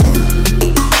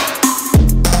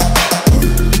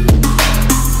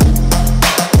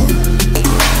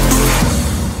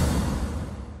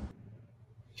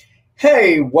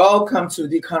Hey, welcome to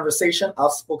the conversation,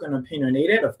 Outspoken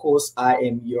Opinionated. Of course, I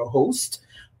am your host,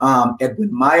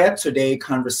 Edwin Maya. Today,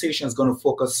 conversation is going to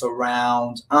focus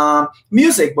around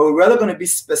music, but we're really going to be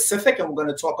specific, and we're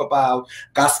going to talk about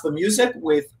gospel music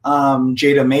with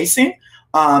Jada Mayson.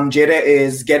 Jada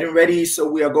is getting ready, so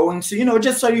we are going to,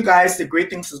 just show you guys the great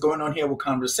things that's going on here with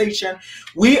conversation.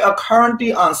 We are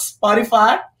currently on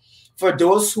Spotify. For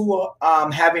those who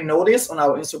haven't noticed, on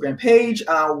our Instagram page,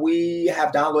 we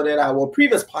have downloaded our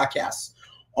previous podcast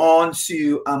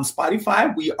onto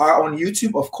Spotify. We are on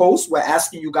YouTube, of course. We're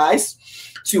asking you guys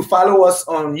to follow us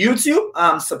on YouTube,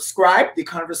 subscribe, The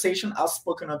Conversation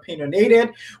Outspoken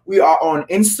Opinionated. We are on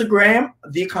Instagram,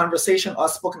 The Conversation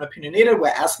Outspoken Opinionated. We're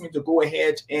asking you to go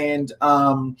ahead and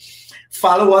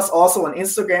follow us also on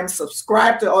Instagram,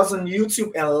 subscribe to us on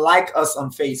YouTube, and like us on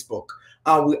Facebook.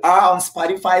 We are on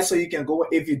Spotify, so you can go.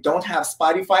 If you don't have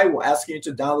Spotify, we're asking you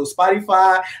to download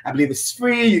Spotify. I believe it's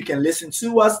free. You can listen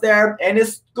to us there, and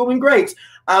it's going great.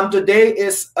 Today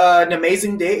is an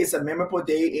amazing day. It's a memorable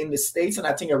day in the States, and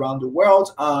I think around the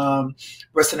world.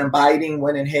 President Biden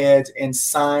went ahead and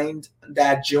signed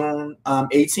that June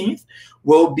 18th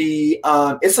will be.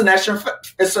 It's a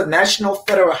national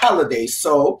federal holiday.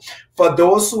 So for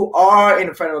those who are in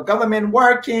the federal government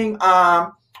working,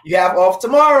 you have off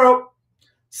tomorrow.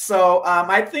 So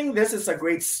I think this is a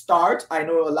great start. I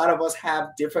know a lot of us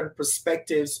have different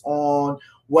perspectives on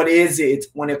what is it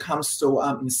when it comes to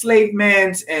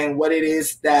enslavement, and what it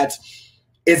is that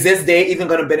is this day even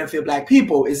going to benefit Black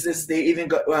people? Is this day even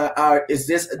is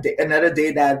this another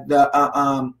day that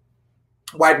the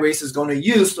white race is going to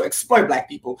use to exploit Black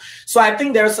people? So I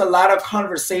think there's a lot of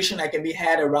conversation that can be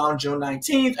had around June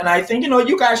 19th. And I think,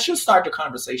 you guys should start the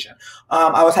conversation.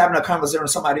 I was having a conversation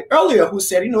with somebody earlier who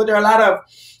said, there are a lot of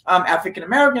African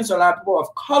Americans, a lot of people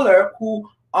of color who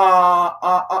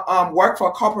work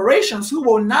for corporations who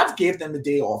will not give them the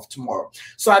day off tomorrow.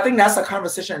 So I think that's a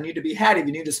conversation that need to be had. If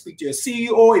you need to speak to your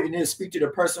CEO, if you need to speak to the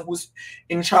person who's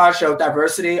in charge of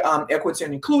diversity, equity,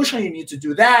 and inclusion, you need to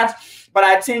do that. But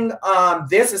I think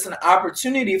this is an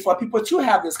opportunity for people to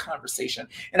have this conversation.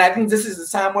 And I think this is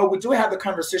the time where we do have the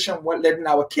conversation, letting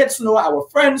our kids know, our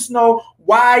friends know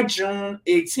why June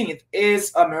 18th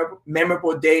is a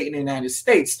memorable day in the United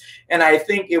States. And I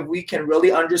think if we can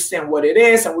really understand what it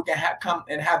is, and we can come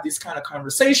and have these kind of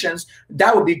conversations,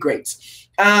 that would be great.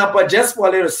 But just for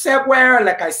a little segue,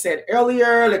 like I said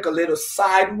earlier, like a little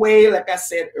sideway, like I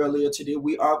said earlier today,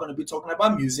 we are going to be talking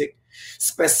about music,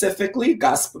 specifically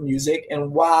gospel music.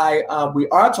 And why we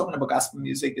are talking about gospel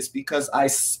music is because I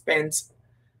spent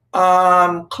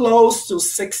close to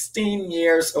 16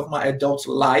 years of my adult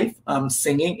life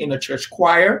singing in a church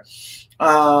choir.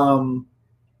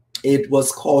 It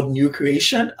was called New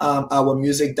Creation. Our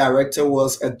music director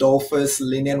was Adolphus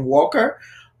Linian Walker.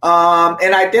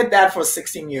 And I did that for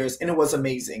 16 years, and it was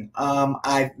amazing.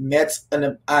 I met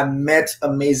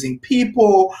amazing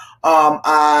people.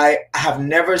 I have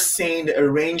never seen the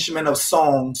arrangement of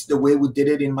songs the way we did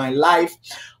it in my life.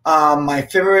 My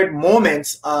favorite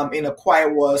moment in a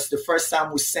choir was the first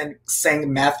time we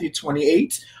sang Matthew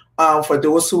 28. For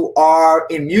those who are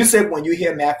in music, when you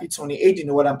hear Matthew 28, you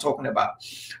know what I'm talking about.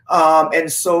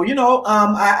 And so, we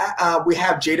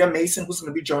have Jada Mayson, who's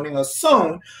going to be joining us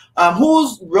soon,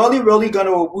 who's really we're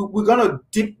going to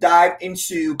deep dive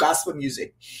into gospel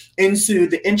music, into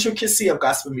the intricacy of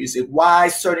gospel music, why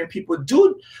certain people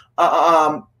do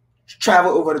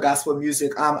travel over to gospel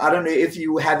music. I don't know if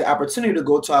you had the opportunity to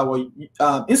go to our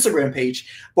Instagram page,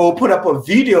 but we'll put up a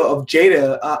video of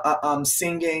Jada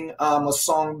singing a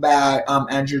song by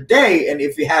Andrew Day. And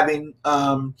if you haven't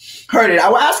heard it, I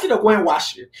will ask you to go and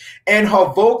watch it. And her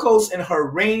vocals and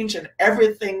her range and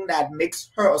everything that makes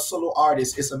her a solo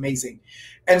artist is amazing.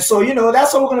 And so,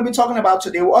 that's what we're going to be talking about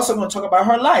today. We're also going to talk about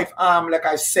her life. Like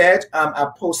I said, I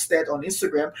posted on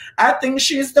Instagram, I think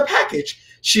she's the package.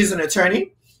 She's an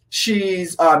attorney.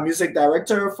 She's a music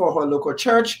director for her local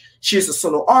church. She's a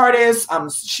solo artist.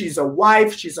 She's a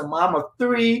wife. She's a mom of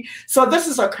 3. So this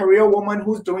is a career woman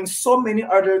who's doing so many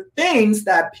other things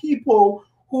that people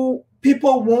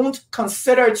won't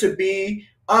consider to be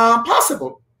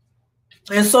possible.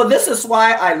 And so this is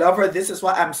why I love her. This is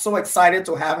why I'm so excited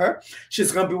to have her.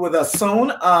 She's going to be with us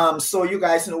soon. So you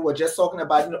guys know we're just talking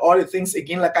about all the things.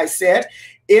 Again, like I said,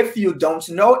 if you don't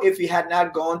know, if you had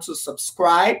not gone to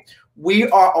subscribe, we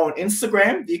are on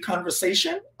Instagram, The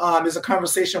Conversation. Is a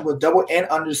conversation with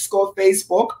 _N_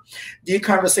 Facebook. The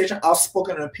Conversation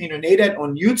Outspoken and Opinionated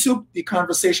on YouTube. The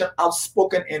Conversation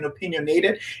Outspoken and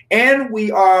Opinionated. And we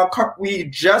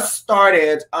just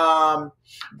started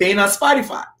being on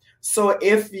Spotify. So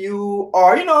if you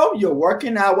are, you're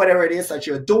working out, whatever it is that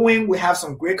you're doing, we have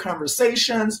some great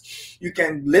conversations. You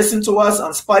can listen to us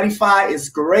on Spotify. It's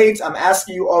great. I'm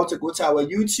asking you all to go to our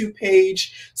YouTube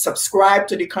page, subscribe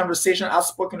to the Conversation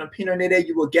Outspoken Opinionated.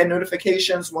 You will get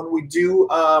notifications when we do,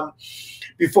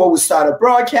 before we start a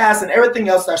broadcast and everything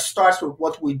else that starts with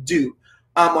what we do.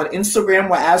 On Instagram,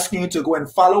 we're asking you to go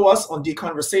and follow us on The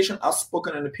Conversation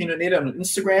Outspoken and Opinionated on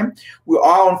Instagram. We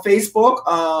are on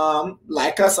Facebook.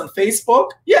 Like us on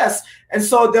Facebook. Yes. And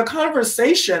so the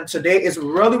conversation today is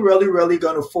really, really, really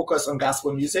going to focus on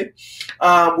gospel music.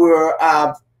 We're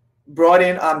brought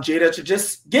in Jada to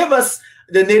just give us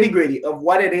the nitty-gritty of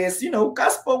what it is,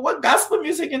 what gospel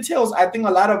music entails. I think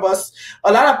a lot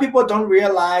of people don't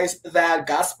realize that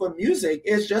gospel music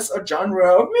is just a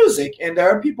genre of music. And there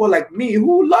are people like me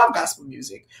who love gospel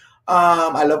music.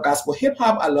 I love gospel hip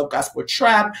hop. I love gospel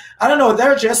trap. I don't know.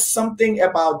 There's just something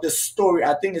about the story.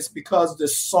 I think it's because the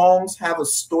songs have a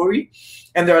story.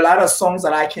 And there are a lot of songs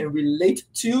that I can relate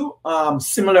to,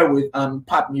 similar with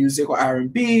pop music or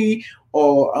R&B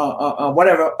or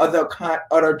whatever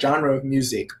other genre of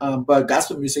music. But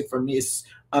gospel music for me is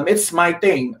it's my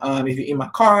thing. If you're in my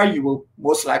car, you will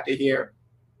most likely hear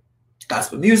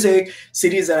gospel music.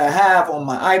 CDs that I have on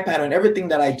my iPad and everything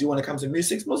that I do when it comes to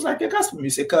music is most likely gospel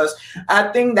music, because I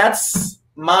think that's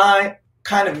my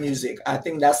kind of music. I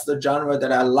think that's the genre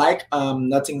that I like.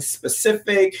 Nothing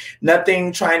specific,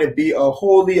 nothing trying to be a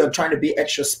holy or trying to be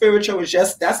extra spiritual. It's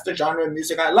just that's the genre of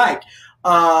music I like.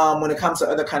 When it comes to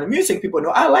other kind of music, people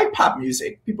know I like pop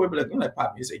music. People will be like, you like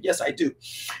pop music? Yes, I do.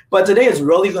 But today is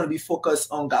really going to be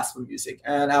focused on gospel music,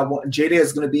 and Jada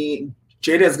is going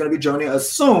to be joining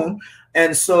us soon.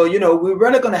 And so, we're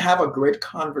really going to have a great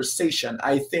conversation.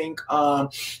 I think a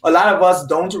lot of us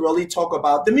don't really talk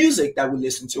about the music that we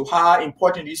listen to, how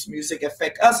important this music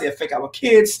affect us, it affect our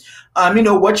kids.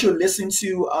 What you listen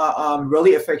to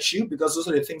really affects you, because those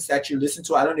are the things that you listen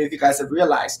to. I don't know if you guys have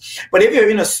realized, but if you're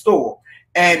in a store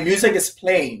and music is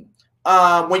playing,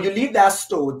 when you leave that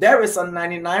store, there is a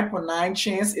 99.9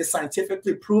 chance, it's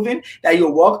scientifically proven, that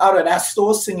you'll walk out of that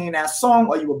store singing that song,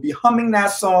 or you will be humming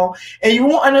that song, and you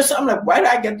won't understand. I'm like, why did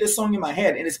I get this song in my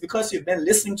head? And it's because you've been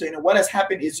listening to it. And what has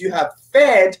happened is you have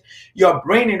fed your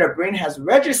brain, and your brain has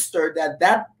registered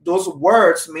that those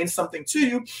words mean something to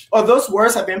you, or those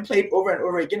words have been played over and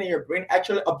over again, and your brain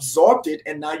actually absorbed it,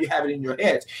 and now you have it in your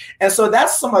head. And so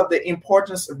that's some of the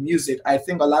importance of music. I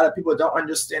think a lot of people don't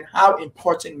understand how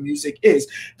important music is.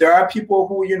 There are people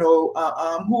who,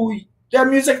 who they're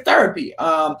music therapy.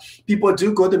 People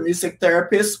do go to music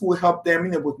therapists who help them,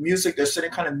 with music. There's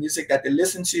certain kind of music that they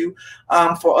listen to.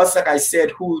 For us, like I said,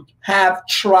 who have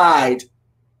tried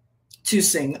to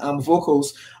sing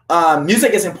vocals,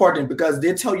 music is important because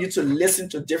they tell you to listen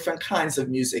to different kinds of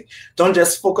music. Don't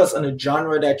just focus on a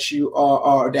genre that you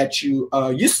are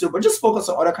used to, but just focus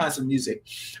on other kinds of music.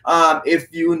 If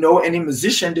you know any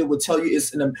musician, they will tell you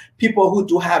people who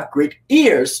do have great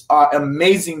ears are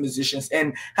amazing musicians.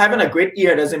 And having a great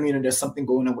ear doesn't mean that there's something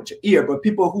going on with your ear, but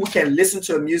people who can listen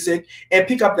to music and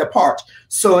pick up the part.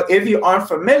 So if you aren't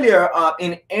familiar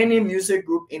in any music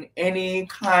group, in any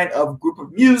kind of group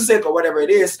of music or whatever it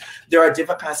is, there are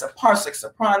different kinds of parts like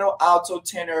soprano, alto,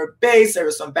 tenor, bass. There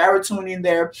is some baritone in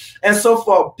there. And so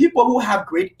for people who have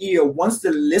great ear, once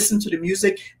they listen to the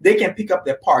music, they can pick up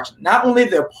their part. Not only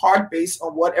their part based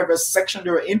on whatever section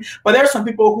they're in, but there are some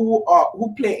people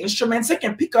who play instruments. They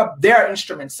can pick up their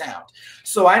instrument sound.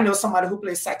 So I know somebody who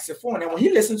plays saxophone, and when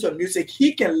he listens to music,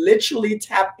 he can literally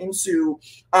tap into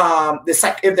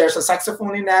if there's a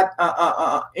saxophone in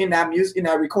that music, in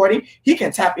that recording, he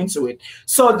can tap into it.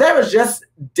 So there is just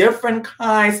different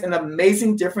kinds and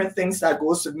amazing different things that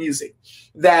goes to music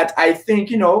that I think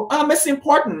it's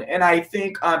important. And I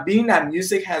think being that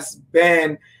music has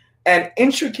been an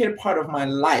intricate part of my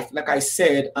life. Like I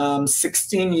said,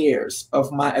 16 years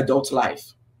of my adult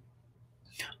life,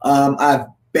 I've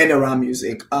been around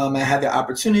music. I had the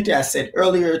opportunity, I said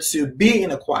earlier, to be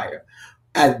in a choir.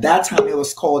 At that time, it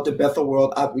was called the Bethel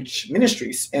World Outreach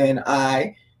Ministries, and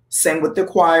I sang with the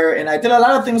choir, and I did a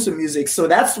lot of things with music. So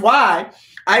that's why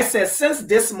I said, since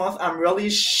this month, I'm really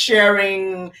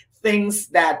sharing things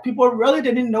that people really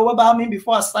didn't know about me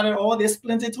before I started all this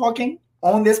plenty talking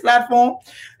on this platform.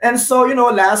 And so,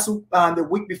 the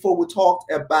week before, we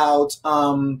talked about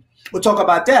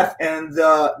death and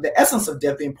the essence of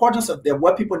death, the importance of death,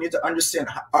 what people need to understand.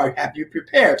 Have you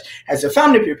prepared? Has your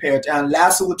family prepared? And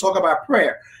lastly, we'll talk about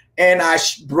prayer. And I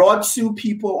brought two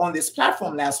people on this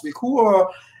platform last week who are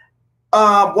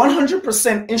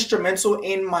 100% instrumental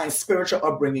in my spiritual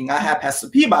upbringing. I have Pastor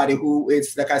Peabody, who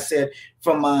is, like I said,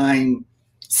 from my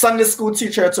Sunday school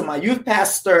teacher to my youth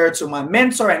pastor to my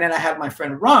mentor, and then I had my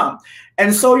friend Ram.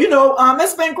 And so,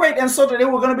 it's been great. And so today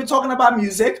we're going to be talking about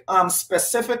music,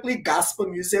 specifically gospel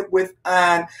music, with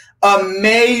an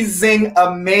amazing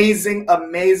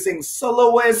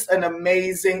soloist, an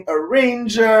amazing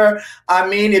arranger. I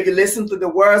mean, if you listen to the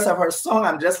words of her song,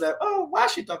 I'm just like, oh, why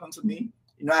is she talking to me?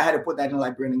 I had to put that in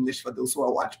Liberian English for those who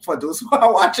are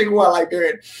watching, who are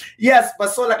Liberian. Yes, but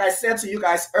so like I said to you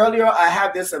guys earlier, I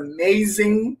have this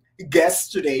amazing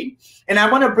guest today, and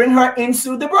I want to bring her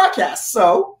into the broadcast.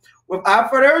 So without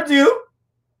further ado,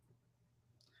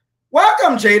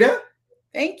 welcome, Jada.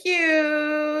 Thank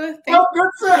you. So good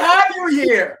to have you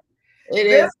here. It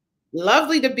is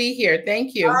lovely to be here.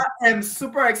 Thank you. I am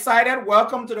super excited.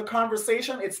 Welcome to the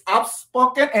conversation. It's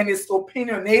outspoken and it's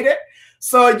opinionated.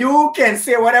 So you can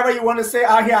say whatever you want to say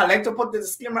out here. I like to put the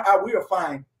disclaimer out. We are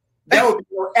fine. There will be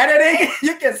no editing.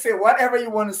 You can say whatever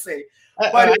you want to say.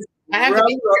 But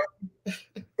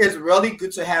it's really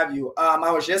good to have you. I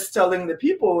was just telling the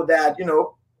people that,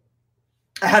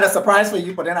 I had a surprise for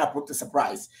you, but then I broke the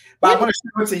surprise. But I'm going to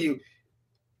show it to you.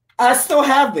 I still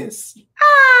have this.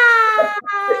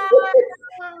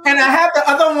 And I have the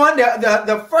other one,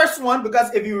 the first one,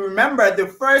 because if you remember, the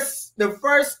first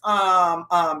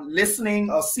listening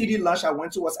or CD lunch I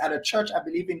went to was at a church, I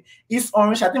believe in East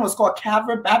Orange. I think it was called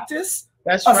Calvary Baptist.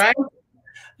 That's right.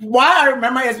 Why I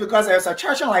remember it is because there's a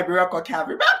church in Liberia called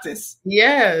Calvary Baptist.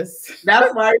 Yes.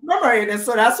 That's why I remember it. And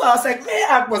so that's why I was like,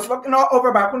 man, I was looking all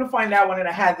over, but I couldn't find that one, and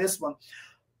I had this one.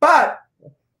 But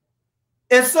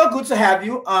it's so good to have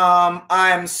you.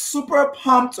 I'm super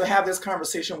pumped to have this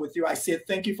conversation with you. I say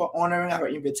thank you for honoring our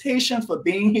invitation, for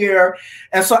being here.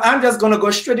 And so I'm just going to go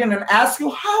straight in and ask you,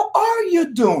 how are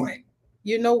you doing?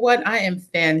 You know what? I am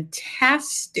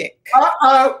fantastic.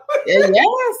 Uh-oh.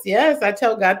 Yes. I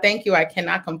tell God, thank you. I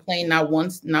cannot complain, not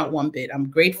once, not one bit. I'm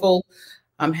grateful.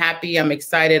 I'm happy. I'm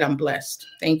excited. I'm blessed.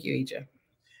 Thank you, EJ.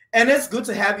 And it's good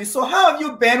to have you. So how have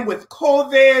you been with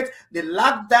COVID, the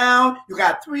lockdown? You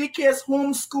got 3 kids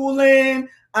homeschooling.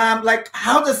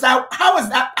 How has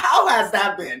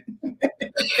that been?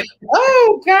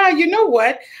 Oh God, you know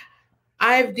what?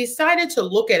 I've decided to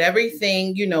look at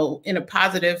everything, in a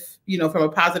positive, from a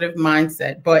positive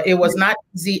mindset, but it was not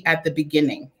easy at the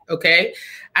beginning. Okay.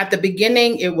 At the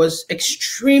beginning, it was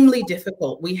extremely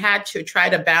difficult. We had to try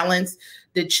to balance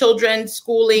the children's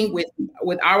schooling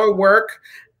with our work.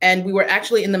 And we were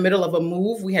actually in the middle of a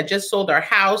move. We had just sold our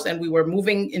house and we were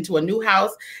moving into a new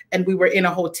house, and we were in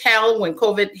a hotel when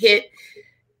COVID hit.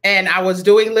 And I was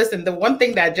the one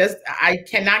thing that I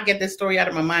cannot get this story out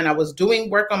of my mind. I was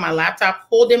doing work on my laptop,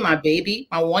 holding my baby,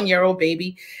 my 1-year-old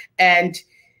baby. And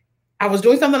I was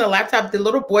doing something on the laptop. The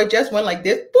little boy just went like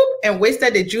this, boop, and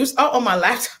wasted the juice out on my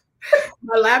laptop.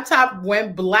 My laptop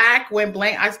went blank.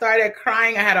 I started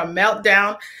crying. I had a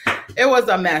meltdown. It was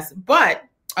a mess. But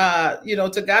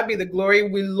to God be the glory.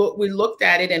 We looked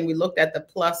at it, and we looked at the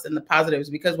plus and the positives,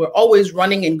 because we're always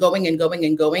running and going and going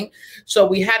and going. So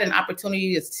we had an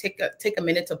opportunity to take a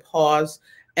minute to pause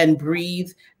and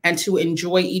breathe and to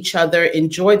enjoy each other,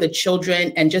 enjoy the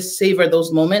children, and just savor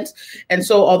those moments. And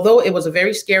so although it was a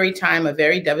very scary time, a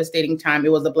very devastating time,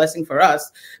 it was a blessing for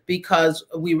us, because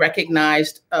we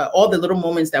recognized all the little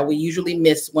moments that we usually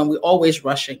miss when we're always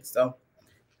rushing. So.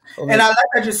 And I like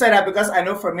that you said that, because I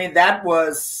know for me that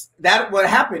what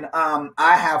happened.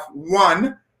 I have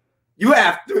 1. You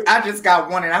have 3. I just got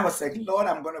 1, and I was like, Lord,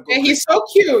 I'm gonna go. And he's so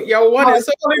cute. Your 1 is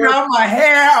so pulling out my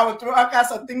hair. I would throw all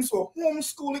kinds of things for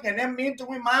homeschooling, and then me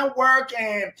doing my work.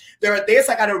 And there are days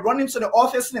I got to run into the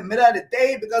office in the middle of the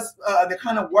day because the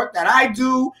kind of work that I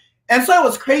do. And so it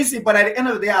was crazy. But at the end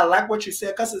of the day, I like what you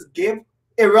said, because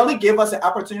it really gave us the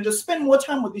opportunity to spend more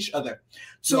time with each other.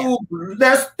 So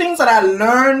there's things that I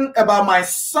learned about my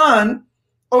son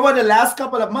over the last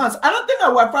couple of months. I don't think I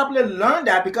would probably learn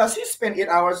that, because he spent 8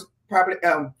 hours, probably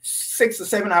 6 to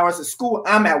 7 hours at school.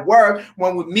 I'm at work.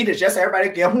 When we meet, it's just everybody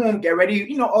get home, get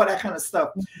ready, all that kind of stuff.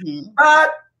 Mm-hmm.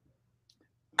 But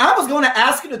I was going to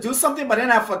ask you to do something, but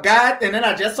then I forgot. And then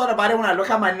I just thought about it when I look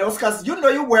at my notes, because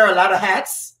you wear a lot of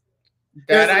hats.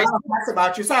 There's a lot of hats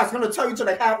about you. So I was going to tell you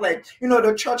to have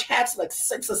the church hats,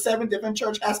 6 or 7 different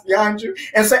church hats behind you.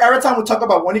 And so every time we talk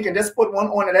about one, you can just put one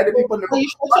on and let the people know.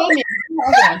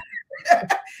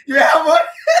 You have one?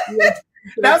 Yeah.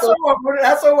 That's what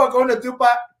we're going to do.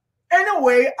 But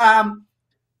anyway,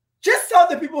 just tell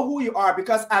the people who you are,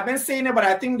 because I've been saying it, but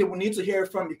I think they will need to hear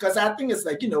it from you, because I think it's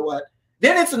like, you know what?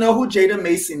 They need to know who Jada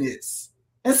Mayson is.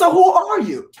 And so who are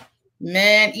you?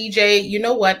 Man, EJ, you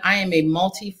know what? I am a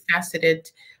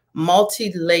multifaceted,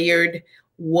 multi-layered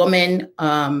woman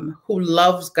who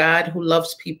loves God, who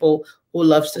loves people, who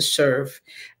loves to serve.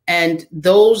 And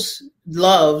those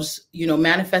loves,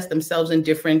 manifest themselves in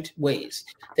different ways.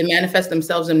 They manifest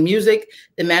themselves in music.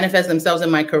 They manifest themselves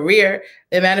in my career.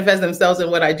 They manifest themselves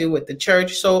in what I do with the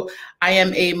church. So I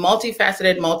am a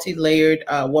multifaceted, multi-layered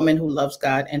woman who loves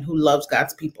God and who loves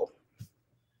God's people.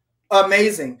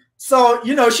 Amazing. So,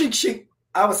 she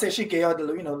I would say she gave out the,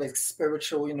 like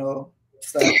spiritual,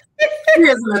 stuff. She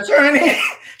is an attorney.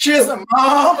 She is a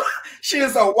mom. She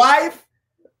is a wife,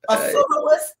 a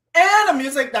soloist, and a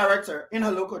music director in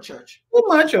her local church. Too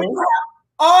much.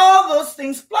 All those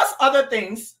things, plus other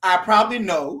things, I probably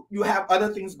know you have other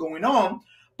things going on.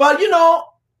 But,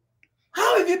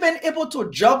 how have you been able to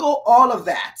juggle all of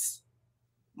that?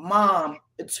 Mom,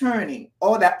 attorney,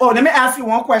 all that. Oh, let me ask you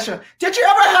one question. Did you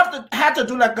ever had to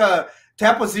do like a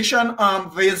deposition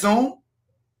via Zoom?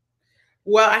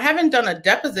 Well, I haven't done a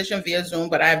deposition via Zoom,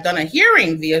 but I've done a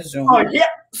hearing via Zoom. Oh, yeah.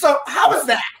 So how was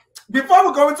that? Before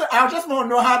we go into, I just want to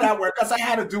know how that worked because I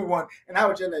had to do one, and I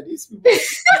was just like, these people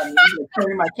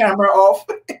turning my camera off.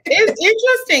 It's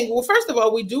interesting. Well, first of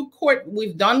all, we do court.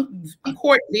 We've done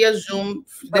court via Zoom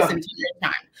this entire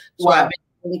time. So wow. I've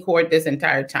been in court this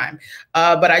entire time.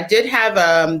 But I did have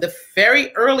the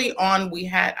very early on. We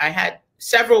had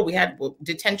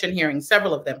detention hearings,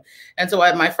 several of them. And so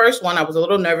at my first one, I was a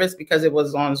little nervous because it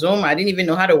was on Zoom. I didn't even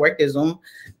know how to work the Zoom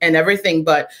and everything,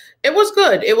 but it was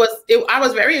good. I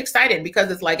was very excited because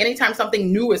it's like anytime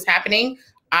something new is happening,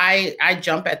 I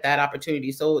jump at that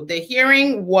opportunity. So the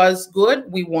hearing was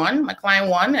good. We won, my client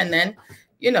won. And then,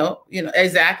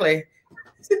 exactly.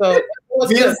 So it was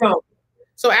good.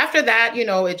 So after that,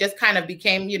 it just kind of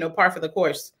became, par for the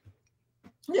course.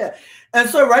 Yeah. And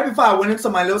so right before I went into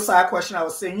my little side question, I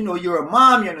was saying, you're a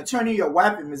mom, you're an attorney, you're a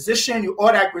wife, you're a musician, you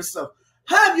all that good stuff.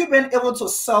 How have you been able to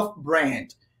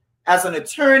self-brand as an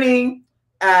attorney,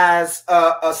 as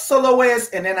a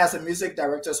soloist, and then as a music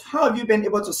director? How have you been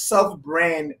able to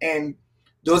self-brand in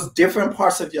those different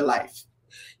parts of your life?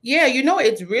 Yeah,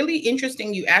 it's really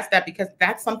interesting you ask that because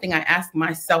that's something I ask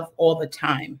myself all the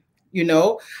time.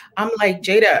 I'm like,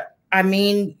 Jada,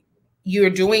 you're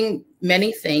doing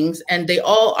many things and they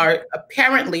all are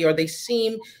apparently, or they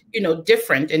seem,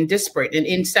 different and disparate and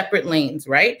in separate lanes,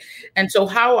 right? And so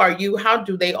how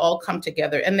do they all come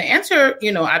together? And the answer,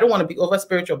 I don't want to be over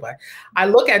spiritual, but I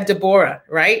look at Deborah,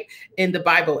 right, in the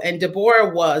Bible, and Deborah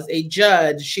was a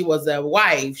judge. She was a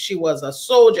wife. She was a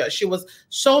soldier. She was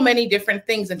so many different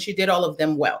things and she did all of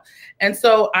them well. And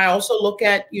so I also look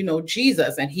at,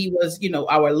 Jesus, and he was,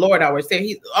 our Lord, our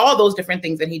Savior, all those different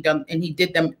things that he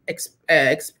did them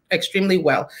extremely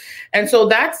well. And so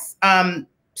that's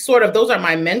those are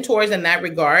my mentors in that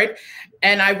regard.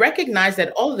 And I recognize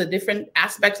that all of the different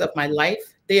aspects of my life,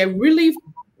 they are really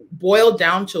boiled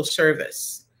down to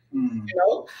service.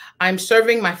 I'm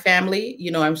serving my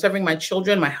family, I'm serving my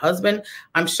children, my husband,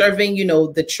 I'm serving,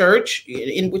 the church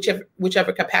in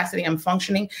whichever capacity I'm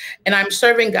functioning. And I'm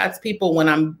serving God's people when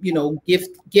I'm,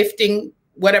 gifting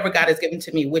whatever God has given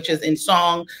to me, which is in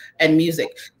song and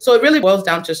music. So it really boils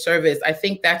down to service. I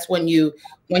think that's when you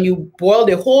boil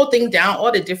the whole thing down,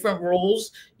 all the different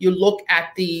roles, you look at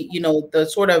the, the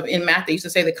sort of, in math, they used to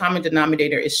say the common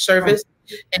denominator is service.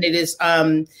 And it is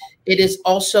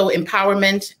also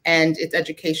empowerment and it's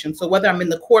education. So whether I'm in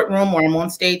the courtroom or I'm on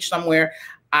stage somewhere,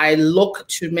 I look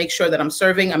to make sure that I'm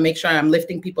serving, I make sure I'm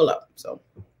lifting people up. So.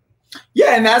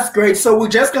 Yeah, and that's great. So I'm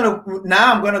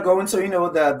gonna go into,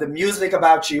 the music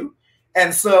about you.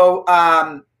 And so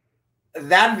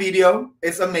that video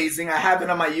is amazing. I have it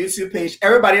on my YouTube page.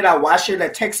 Everybody that watched it,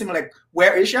 like texting me like,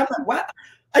 where is she? I'm like, what?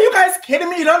 Are you guys kidding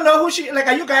me? You don't know who she, like,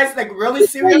 are you guys like really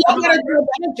serious? You gotta do a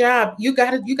better job. You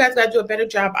guys gotta do a better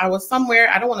job. I was somewhere,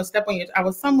 I don't want to step on you. I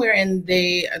was somewhere and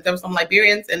there were some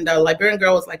Liberians, and the Liberian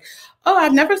girl was like, oh,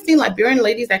 I've never seen Liberian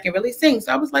ladies that can really sing.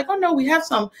 So I was like, oh no, we have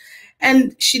some.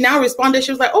 And she now responded,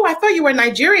 she was like, oh, I thought you were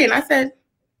Nigerian. I said,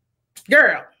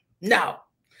 girl, no.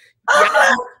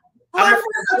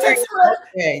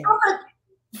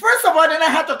 First of all, then I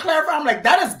had to clarify. I'm like,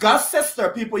 that is Gus' sister,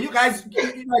 people. You guys,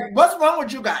 like, what's wrong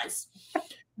with you guys?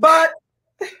 But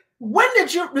when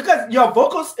did you, because your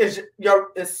vocals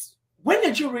when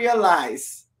did you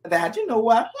realize that, you know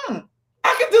what, I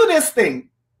can do this thing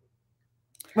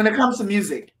when it comes to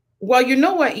music? Well, you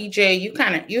know what,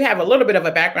 EJ, you have a little bit of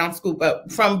a background scoop,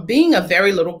 but from being a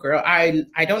very little girl, I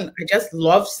just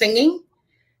love singing,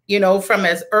 from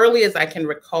as early as I can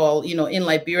recall, in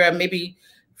Liberia, maybe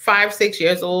 5-6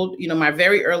 years old, my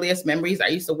very earliest memories, I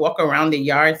used to walk around the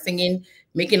yard singing,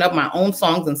 making up my own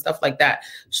songs and stuff like that.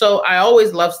 So I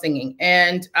always loved singing.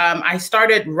 And I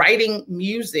started writing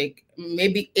music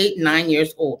maybe 8-9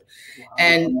 years old. Wow.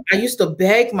 And I used to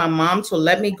beg my mom to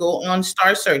let me go on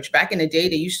Star Search. Back in the day,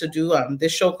 they used to do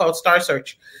this show called Star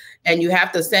Search. and you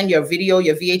have to send your video,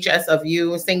 your VHS of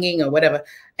you singing or whatever.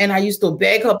 And I used to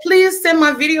beg her, please send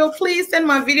my video, please send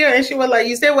my video. And she was like,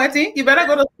 you say what? You better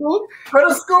go to school. Go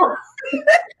to school.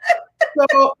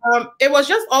 So it was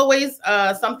just always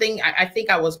something. I think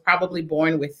I was probably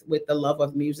born with the love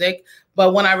of music.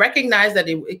 But when I recognized that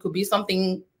it could be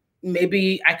something,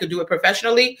 maybe I could do it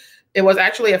professionally, it was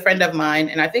actually a friend of mine,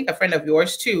 and I think a friend of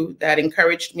yours too, that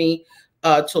encouraged me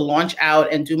to launch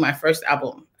out and do my first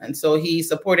album. And so he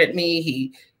supported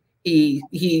me. He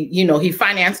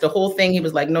financed the whole thing. He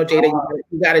was like, no, Jada,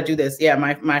 you got to do this. Yeah,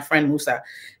 my friend Musa.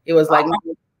 It was like,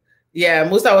 yeah,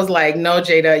 Musa was like, no,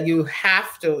 Jada, you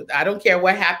have to. I don't care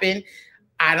what happened.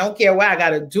 I don't care what I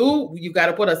got to do. You got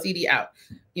to put a CD out,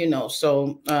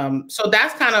 So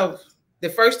that's kind of the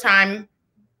first time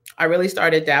I really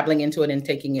started dabbling into it and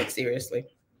taking it seriously.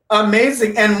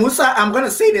 Amazing. And Musa, I'm going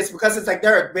to say this because it's like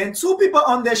there have been two people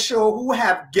on this show who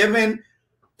have given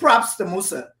props to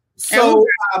Musa. So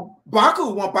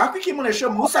Baku, when Baku came on the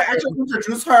show, Musa actually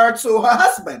introduced her to her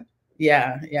husband.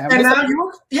 Yeah. And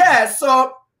now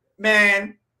so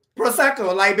man,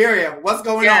 Prosecco, Liberia, what's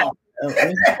going on?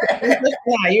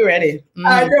 Yeah, you ready?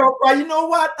 I know, but you know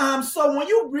what? So when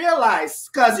you realize,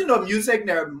 because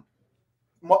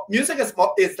music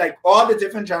is like all the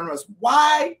different genres.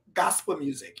 Why gospel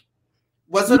music?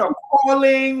 Was it a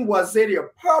calling? Was it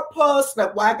your purpose?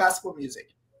 Like, why gospel music?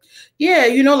 Yeah,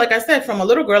 like I said, from a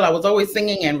little girl, I was always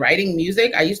singing and writing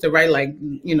music. I used to write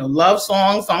love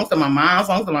songs to my mom,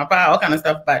 songs to my papa, all kind of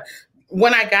stuff. But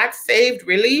when I got saved,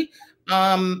 really,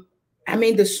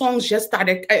 the songs just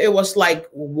started. It was like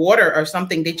water or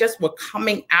something. They just were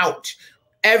coming out.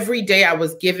 Every day I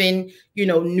was given,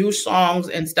 new songs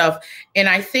and stuff. And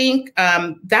I think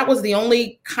that was the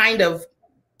only kind of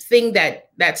thing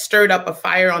that stirred up a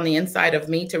fire on the inside of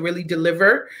me to really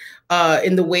deliver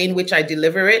in the way in which I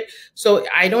deliver it. So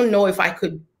I don't know if I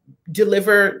could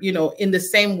deliver, in the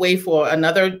same way for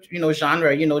another,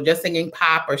 genre, just singing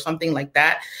pop or something like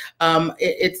that.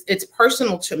 It's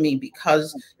personal to me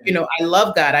because, I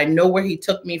love God. I know where he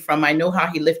took me from. I know how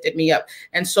he lifted me up.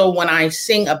 And so when I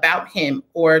sing about him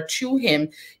or to him,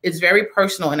 it's very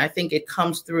personal. And I think it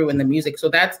comes through in the music.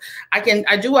 So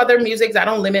I do other musics. I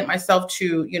don't limit myself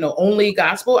to, only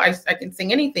gospel. I can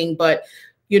sing anything, but,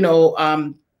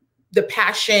 the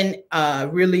passion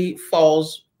really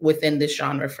falls within this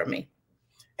genre for me.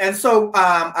 And so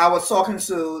I was talking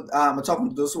to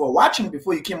those who were watching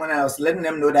before you came on, and I was letting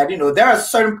them know that,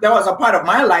 there was a part of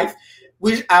my life,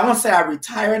 which I won't say I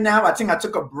retired now. I think I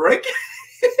took a break.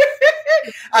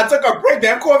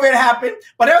 Then COVID happened.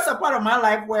 But there was a part of my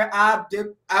life where I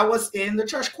was in the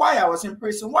church choir. I was in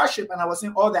praise and worship, and I was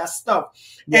in all that stuff.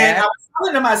 Yeah. And I was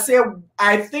telling them, I said,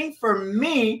 I think for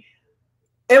me,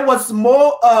 it was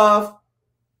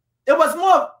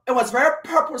very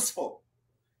purposeful.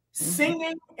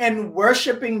 Singing and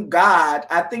worshiping God,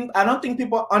 I don't think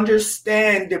people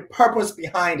understand the purpose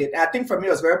behind it. I think for me,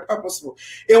 it was very purposeful.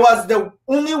 It was the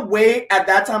only way at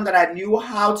that time that I knew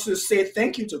how to say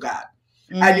thank you to God.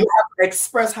 I knew how to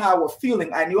express how I was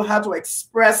feeling. I knew how to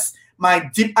express my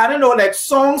deep,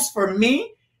 songs for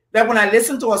me, that when I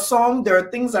listen to a song, there are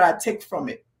things that I take from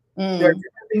it. There are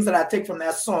things that I take from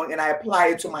that song and I apply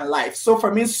it to my life. So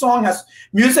for me, gospel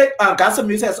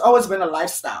music has always been a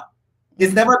lifestyle.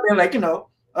 It's never been like,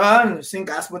 sing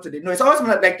gospel today. No, it's always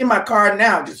been like in my car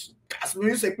now, just gospel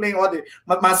music playing all day.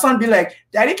 My son be like,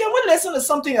 Daddy, can we listen to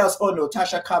something else? Oh no,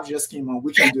 Tasha Cobbs just came on.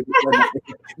 We can do this.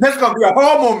 That's gonna be a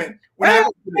whole moment when I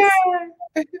do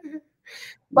this.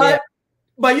 But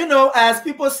as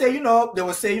people say, they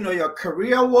will say, you're a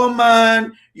career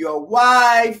woman, you're a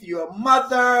wife, you're a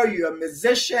mother, you're a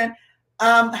musician.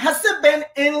 Has there been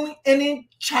any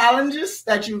challenges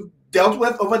that you've dealt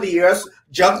with over the years,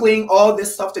 juggling all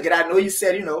this stuff together? I know you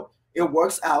said, it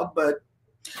works out, but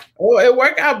it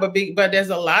worked out, but there's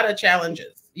a lot of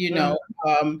challenges.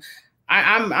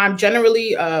 I'm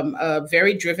generally a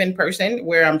very driven person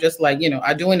where I'm just like,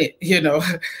 I'm doing it,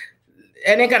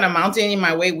 any kind of mountain in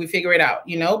my way, we figure it out,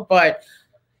 but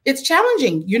it's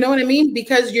challenging, you know what I mean?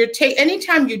 Because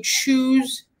anytime you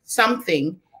choose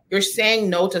something, you're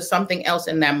saying no to something else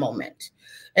in that moment.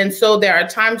 And so there are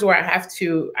times where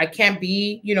I can't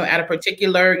be, at a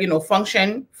particular,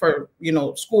 function for,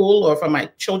 school or for my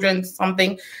children,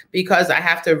 something, because I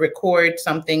have to record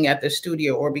something at the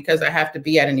studio, or because I have to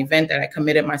be at an event that I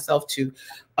committed myself to.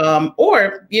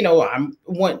 Or,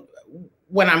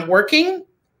 when I'm working,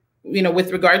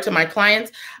 with regard to my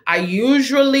clients, I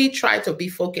usually try to be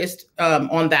focused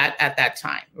on that at that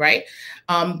time, right?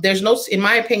 There's in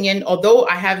my opinion, although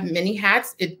I have many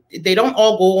hats, they don't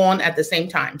all go on at the same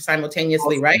time,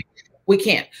 simultaneously, right? We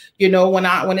can't.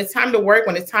 When it's time to work,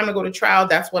 when it's time to go to trial,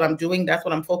 that's what I'm doing. That's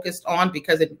what I'm focused on,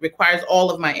 because it requires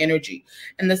all of my energy.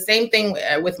 And the same thing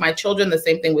with my children, the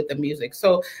same thing with the music.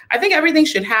 So I think everything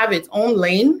should have its own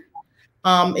lane,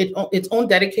 its own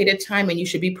dedicated time, and you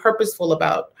should be purposeful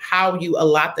about how you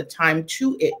allot the time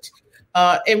to it.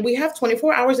 And we have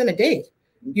 24 hours in a day.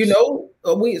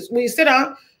 We sit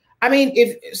down. I mean,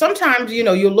 if sometimes,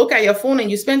 you look at your phone and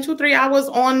you spend 2-3 hours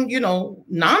on,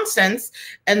 nonsense,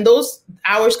 and those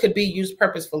hours could be used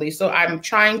purposefully. So I'm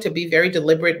trying to be very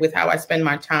deliberate with how I spend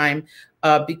my time,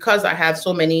 because I have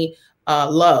so many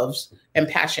loves and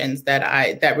passions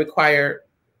that require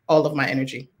all of my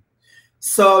energy.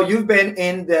 So you've been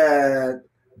in the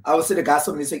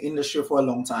gospel music industry for a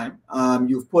long time.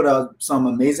 You've put out some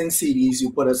amazing CDs.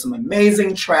 You put out some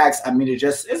amazing tracks. I mean,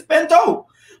 it's been dope.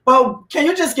 But can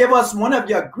you just give us one of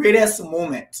your greatest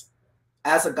moments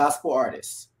as a gospel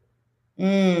artist?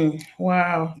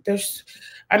 Wow.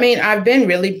 I've been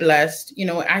really blessed.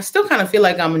 I still kind of feel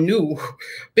like I'm new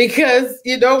because,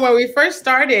 when we first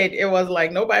started, it was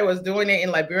like nobody was doing it in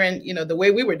Liberian, the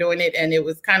way we were doing it. And it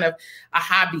was kind of a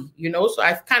hobby, so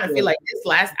I kind of feel like this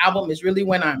last album is really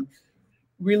when I'm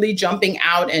really jumping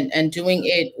out and doing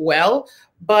it well.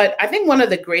 But I think one of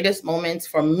the greatest moments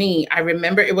for me, I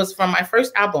remember it was from my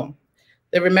first album,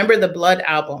 the Remember the Blood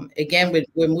album. Again, with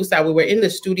Musa, we were in the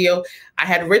studio. I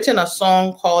had written a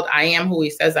song called I Am Who He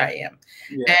Says I Am.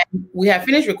 Yeah. And we had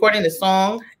finished recording the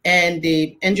song, and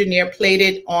the engineer played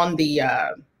it on the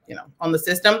on the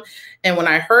system. And when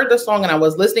I heard the song and I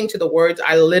was listening to the words,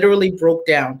 I literally broke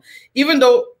down. Even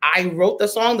though I wrote the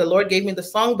song, the Lord gave me the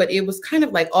song, but it was kind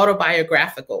of like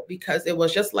autobiographical, because it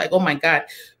was just like, oh my God,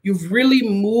 you've really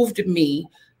moved me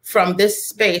from this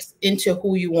space into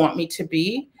who you want me to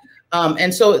be.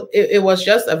 And so it was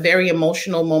just a very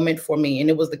emotional moment for me. And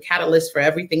it was the catalyst for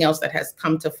everything else that has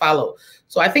come to follow.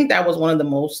 So I think that was one of the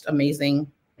most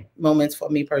amazing moments for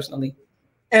me personally.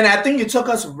 And I think you took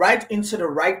us right into the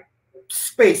right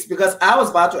space, because I was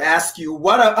about to ask you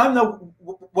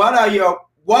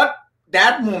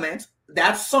that moment,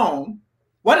 that song,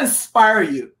 what inspired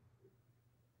you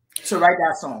to write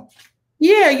that song?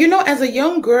 Yeah, as a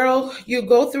young girl, you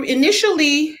go through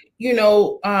initially,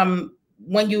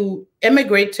 when you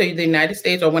immigrate to the United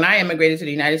States, or when I immigrated to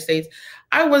the United States,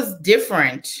 I was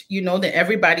different, than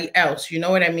everybody else. You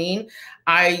know what I mean?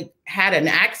 I had an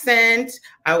accent.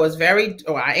 I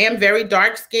am very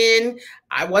dark skinned.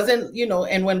 I wasn't,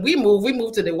 and when we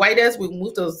moved to the whitest, we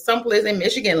moved to someplace in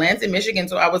Michigan, Lansing, Michigan.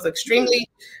 So I was exactly.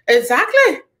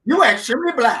 You were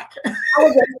extremely black.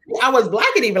 I was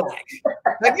blackety black.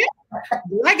 Okay?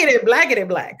 Blackety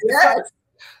black. Yes.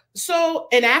 So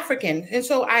an African. And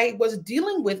so I was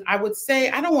dealing with, I would say,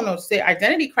 I don't want to say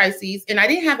identity crises. And I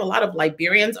didn't have a lot of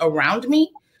Liberians around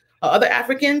me, other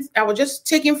Africans. I was just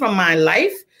taken from my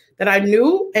life that I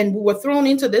knew, and we were thrown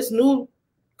into this new,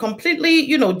 completely,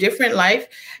 different life.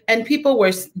 And people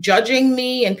were judging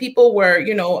me, and people were,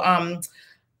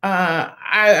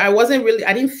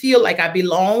 I didn't feel like I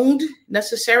belonged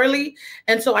necessarily.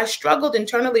 And so I struggled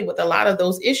internally with a lot of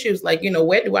those issues, like,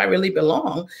 where do I really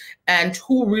belong, and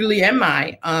who really am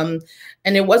I? And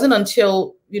it wasn't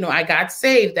until, I got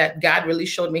saved that God really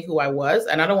showed me who I was.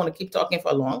 And I don't want to keep talking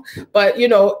for long, but,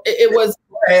 it was,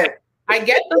 I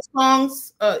get the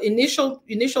songs,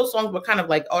 initial songs were kind of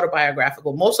like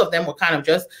autobiographical. Most of them were kind of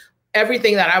just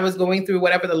everything that I was going through,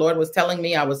 whatever the Lord was telling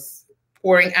me, I was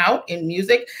pouring out in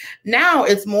music. Now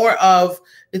it's more of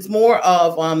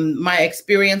my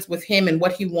experience with him and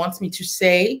what he wants me to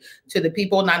say to the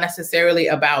people, not necessarily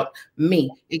about me.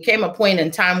 It came a point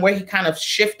in time where he kind of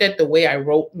shifted the way I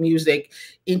wrote music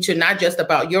into not just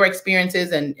about your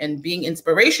experiences and being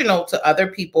inspirational to other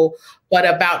people, but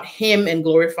about him and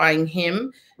glorifying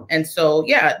him. And so,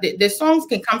 yeah, the songs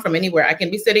can come from anywhere. I can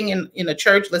be sitting in a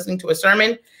church listening to a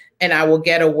sermon and I will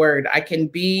get a word. I can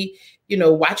be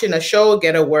watching a show,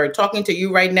 get a word, talking to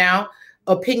you right now,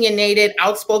 opinionated,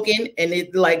 outspoken, and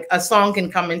it like a song can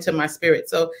come into my spirit.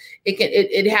 So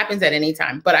it happens at any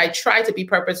time, but I try to be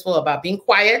purposeful about being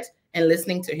quiet and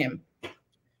listening to him.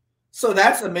 So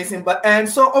that's amazing. And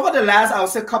so over the last, I would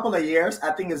say, couple of years,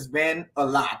 I think it's been a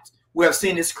lot. We have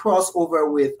seen this crossover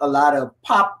with a lot of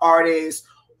pop artists,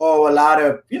 or a lot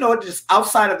of, just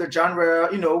outside of the genre,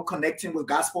 connecting with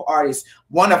gospel artists.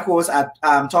 One, of course, I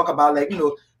talk about, like,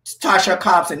 Tasha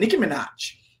Cobbs and Nicki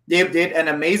Minaj. They did an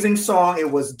amazing song. It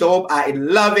was dope. I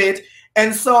love it.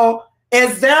 And so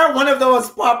is there one of those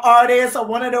pop artists or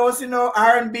one of those,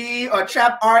 R&B or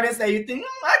trap artists that you think,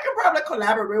 I could probably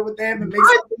collaborate with them and make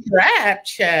some trap,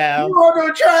 child? You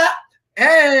want to trap?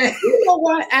 Hey. You know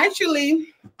what? Actually,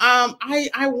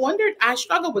 I wondered, I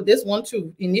struggled with this one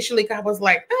too. Initially, I was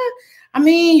like, I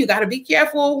mean, you got to be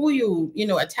careful who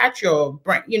you attach your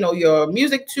brand, your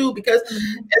music to, because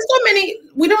there's so many,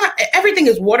 we don't have, everything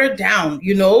is watered down,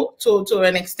 to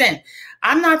an extent.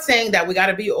 I'm not saying that we got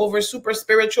to be over super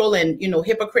spiritual and,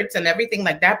 hypocrites and everything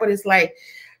like that, but it's like,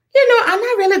 I'm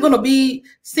not really going to be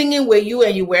singing with you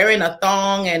and you wearing a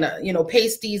thong and,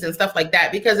 pasties and stuff like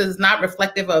that, because it's not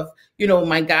reflective of,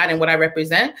 my God and what I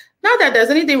represent. Not that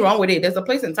there's anything wrong with it. There's a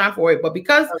place and time for it. But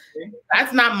because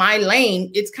that's not my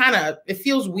lane, it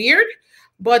feels weird.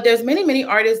 But there's many, many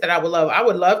artists that I would love. I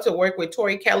would love to work with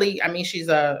Tori Kelly. I mean, she's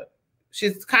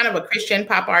kind of a Christian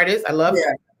pop artist. I love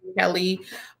Tori Kelly.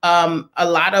 A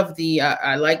lot of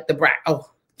I like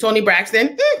Tony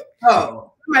Braxton. Oh.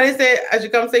 Somebody said I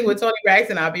should come sing with Tony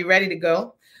Braxton. I'll be ready to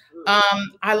go.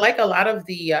 I like a lot of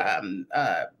the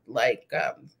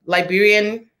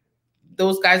Liberian,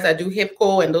 those guys that do hip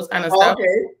hop and those kind of stuff.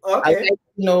 Okay.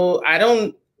 I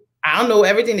don't know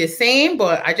everything they're saying,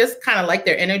 but I just kind of like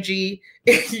their energy,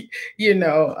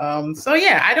 So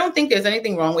yeah, I don't think there's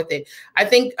anything wrong with it. I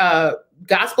think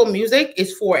gospel music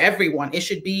is for everyone. It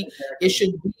should be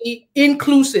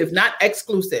inclusive, not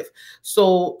exclusive.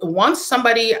 So once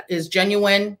somebody is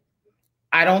genuine,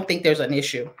 I don't think there's an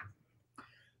issue.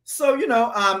 So,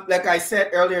 like I said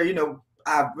earlier,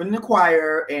 I've been in the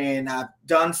choir and I've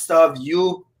done stuff.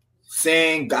 You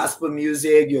sing gospel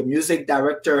music, you're a music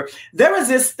director. There is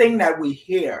this thing that we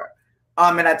hear.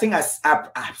 And I think I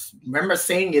remember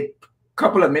saying it a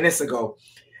couple of minutes ago.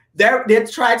 They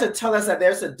try to tell us that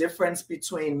there's a difference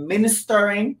between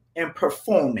ministering and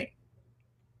performing.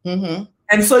 Mm-hmm.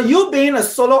 And so you being a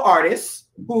solo artist,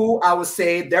 who I would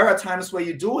say there are times where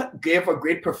you do give a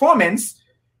great performance,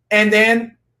 and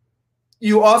then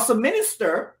you also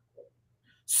minister.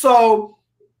 So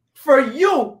for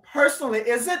you personally,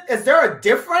 is there a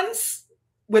difference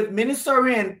with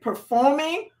ministering and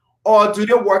performing, or do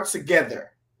they work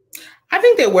together? I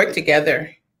think they work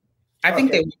together. I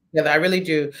think they work together. I really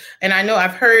do. And I know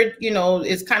I've heard,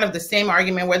 it's kind of the same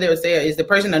argument, whether it's is the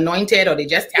person anointed or they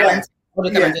just talented.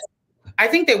 Yeah. I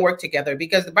think they work together,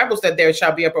 because the Bible said there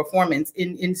shall be a performance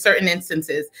in certain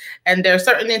instances. And there are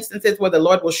certain instances where the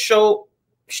Lord will show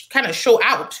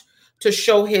out to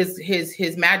show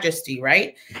his majesty,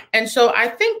 right? And so I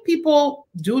think people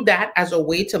do that as a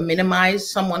way to minimize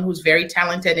someone who's very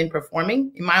talented in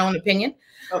performing, in my own opinion.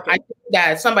 I think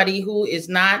that somebody who is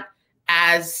not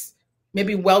as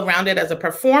maybe well-rounded as a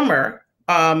performer,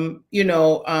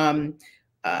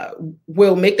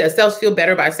 will make themselves feel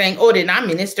better by saying, oh, they're not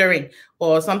ministering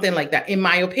or something like that, in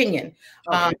my opinion.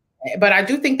 But I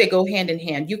do think they go hand in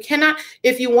hand. You cannot,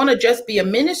 if you want to just be a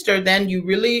minister, then you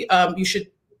really, you should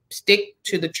stick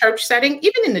to the church setting.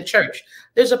 Even in the church,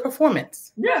 there's a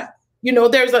performance. Yeah.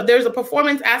 There's a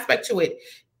performance aspect to it,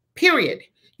 period.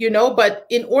 But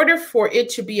in order for it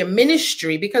to be a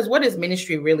ministry, because what is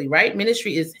ministry really, right?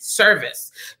 Ministry is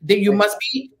service. You must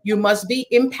be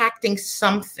impacting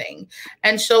something.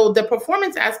 And so the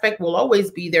performance aspect will always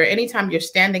be there anytime you're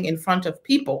standing in front of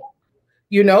people.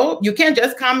 You can't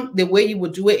just come the way you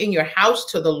would do it in your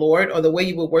house to the Lord, or the way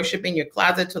you would worship in your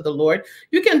closet to the Lord.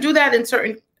 You can do that in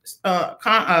certain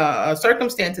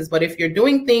circumstances, but if you're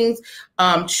doing things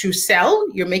to sell,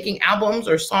 you're making albums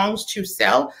or songs to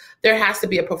sell, there has to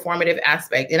be a performative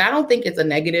aspect. And I don't think it's a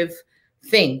negative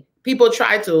thing. People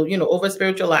try to, over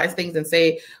spiritualize things and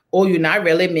say, oh, you're not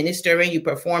really ministering, you're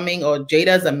performing, or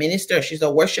Jada's a minister, she's a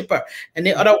worshiper. And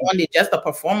the other one is just a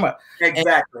performer.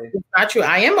 Exactly. And it's not true.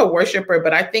 I am a worshiper,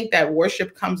 but I think that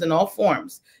worship comes in all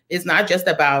forms. It's not just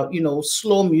about,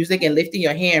 slow music and lifting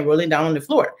your hand, rolling down on the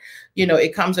floor.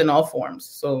 It comes in all forms.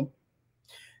 So.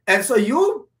 And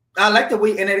so I like the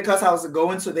way you ended it, because I was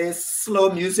going to this slow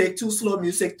music, 2 slow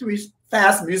music, 3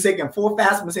 fast music, and 4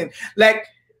 fast music. Like,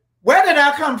 where did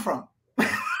that come from?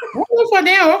 For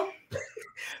now.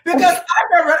 Because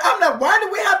I'm like, why do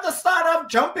we have to start off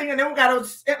jumping and then we got to,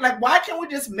 like, why can't we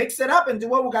just mix it up and do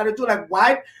what we got to do? Like,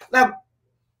 why is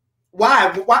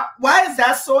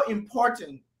that so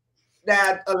important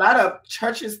that a lot of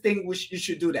churches think you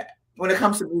should do that when it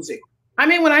comes to music? I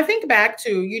mean, when I think back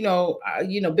to,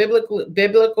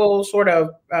 biblical sort of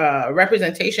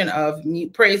representation of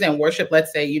praise and worship,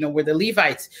 let's say, where the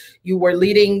Levites, you were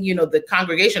leading, the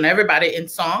congregation, everybody in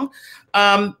song.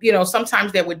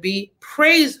 Sometimes there would be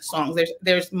praise songs.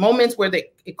 There's moments where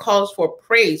it calls for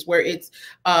praise, where it's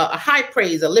a high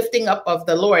praise, a lifting up of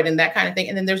the Lord and that kind of thing.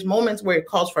 And then there's moments where it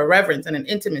calls for reverence and an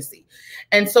intimacy.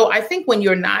 And so I think when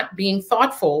you're not being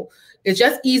thoughtful, it's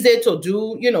just easy to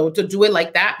do it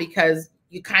like that, because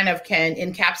you kind of can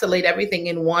encapsulate everything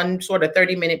in one sort of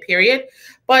 30-minute period.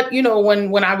 But,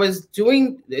 when I was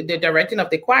doing the directing of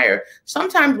the choir,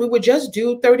 sometimes we would just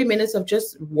do 30 minutes of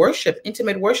just worship,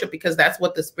 intimate worship, because that's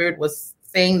what the Spirit was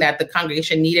saying that the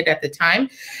congregation needed at the time.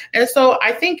 And so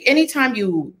I think anytime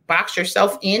you box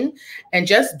yourself in and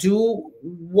just do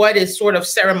what is sort of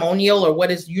ceremonial or what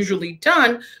is usually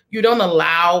done, you don't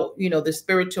allow, the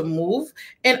Spirit to move.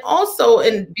 And also,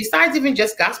 and besides even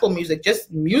just gospel music,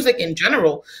 just music in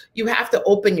general, you have to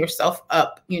open yourself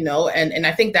up, and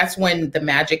I think that's when the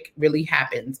magic really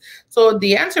happens. So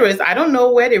the answer is, I don't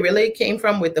know where they really came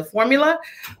from with the formula,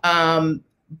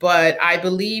 but I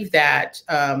believe that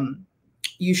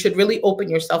you should really open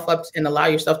yourself up and allow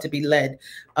yourself to be led.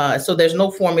 So there's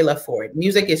no formula for it.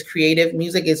 Music is creative.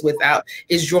 Music is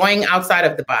drawing outside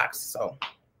of the box. So.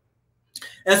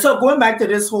 And so going back to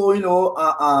this whole,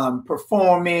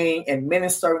 performing and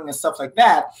ministering and stuff like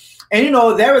that. And,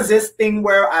 there is this thing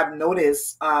where I've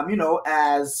noticed,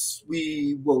 as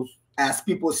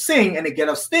people sing and they get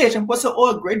off stage and people say,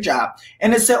 oh, great job.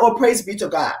 And they say, oh, praise be to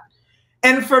God.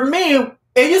 And for me,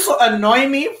 it used to annoy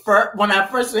me when I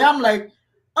first say, I'm like,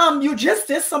 you just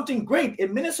did something great.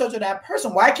 It ministered to that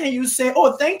person. Why can't you say,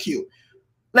 oh, thank you?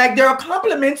 Like, they're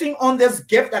complimenting on this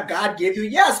gift that God gave you.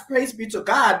 Yes, praise be to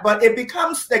God. But it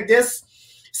becomes like this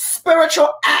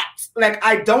spiritual act. Like,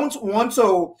 I don't want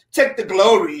to take the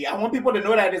glory. I want people to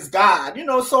know that it's God.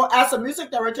 So as a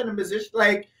music director and a musician,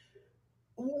 like,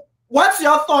 what's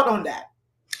your thought on that?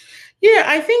 Yeah,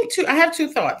 I have two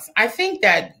thoughts. I think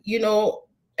that,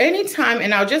 anytime,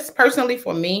 and I'll just personally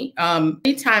for me,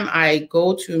 anytime I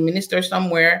go to minister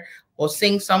somewhere or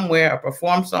sing somewhere or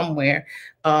perform somewhere,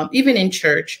 even in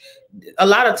church, a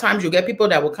lot of times you get people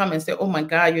that will come and say, oh my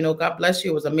God, God bless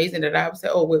you. It was amazing. That I would say,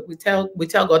 oh, we tell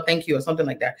God thank you or something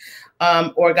like that.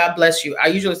 Or God bless you. I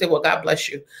usually say, well, God bless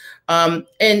you.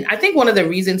 And I think one of the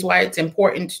reasons why it's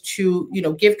important to,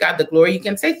 give God the glory, you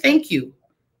can say thank you.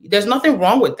 There's nothing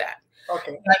wrong with that.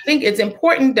 Okay. I think it's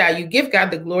important that you give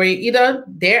God the glory either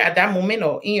there at that moment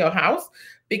or in your house,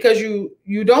 because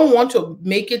you don't want to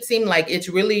make it seem like it's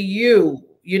really you,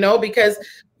 because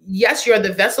yes, you're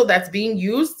the vessel that's being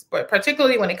used, but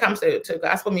particularly when it comes to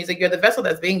gospel music, you're the vessel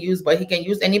that's being used, but he can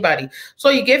use anybody. So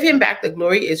you give him back the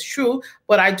glory is true.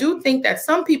 But I do think that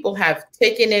some people have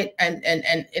taken it and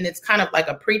it's kind of like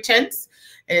a pretense,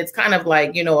 and it's kind of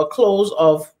like, a close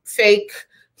of fake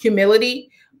humility.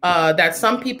 That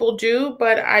some people do,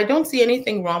 but I don't see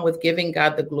anything wrong with giving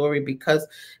God the glory, because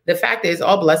the fact is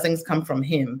all blessings come from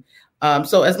him.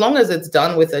 So as long as it's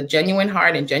done with a genuine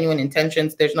heart and genuine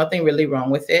intentions, there's nothing really wrong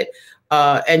with it.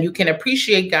 And you can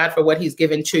appreciate God for what he's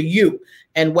given to you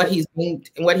and what he's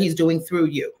doing through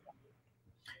you.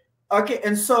 Okay.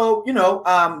 And so,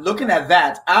 looking at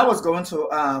that, I was going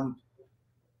to,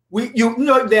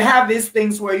 they have these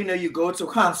things where, you go to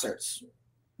concerts.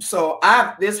 So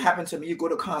this happened to me. You go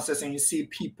to concerts and you see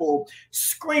people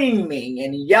screaming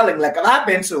and yelling. Like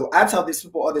I tell these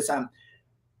people all the time,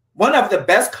 one of the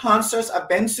best concerts I've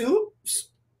been to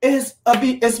is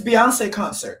Beyonce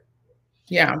concert.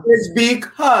 Yeah. It's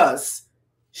because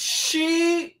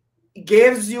she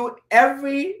gives you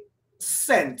every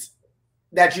cent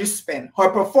that you spend. Her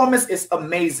performance is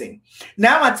amazing.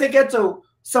 Now I take it to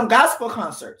some gospel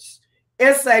concerts.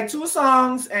 It's like 2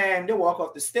 songs and they walk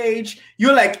off the stage.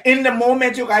 You're like in the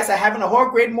moment. You guys are having a whole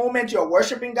great moment. You're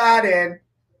worshiping God and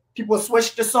people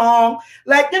switch the song.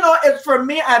 Like, for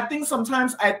me, I think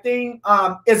sometimes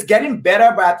it's getting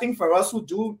better. But I think for us who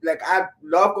do, like, I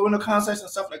love going to concerts and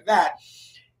stuff like that,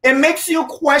 it makes you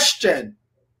question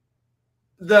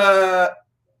the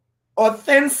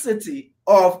authenticity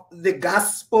of the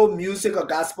gospel music or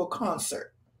gospel concert.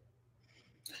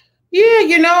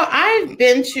 Yeah, I've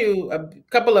been to a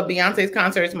couple of Beyonce's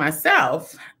concerts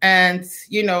myself, and,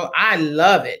 I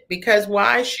love it because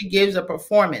why? She gives a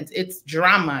performance. It's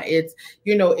drama. It's,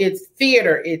 it's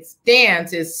theater, it's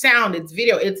dance, it's sound, it's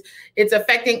video. It's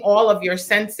affecting all of your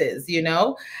senses,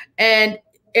 and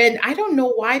I don't know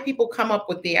why people come up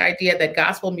with the idea that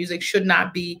gospel music should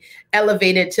not be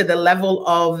elevated to the level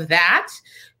of that.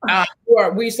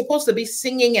 Or we're supposed to be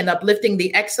singing and uplifting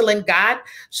the excellent God.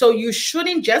 So you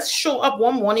shouldn't just show up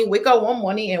one morning, wake up one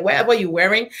morning, and whatever you're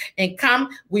wearing and come.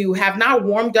 You have not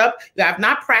warmed up. You have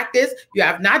not practiced. You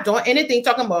have not done anything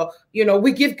talking about,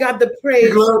 we give God the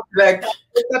praise.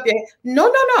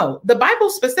 No. The Bible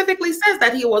specifically says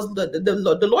that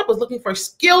the Lord was looking for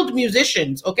skilled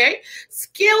musicians. Okay.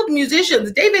 Skilled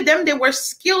musicians. David, they were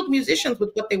skilled musicians with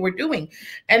what they were doing.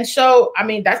 And so,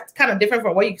 that's kind of different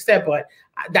from what you said, but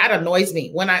that annoys me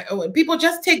when people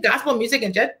just take gospel music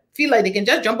and just feel like they can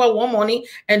just jump out one morning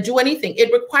and do anything.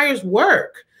 It requires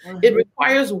work. It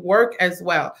requires work as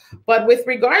well. But with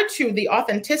regard to the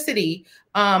authenticity,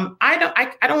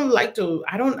 I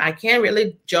can't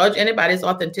really judge anybody's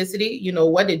authenticity,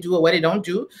 what they do or what they don't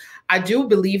do. I do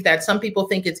believe that some people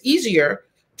think it's easier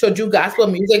to do gospel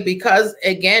music because,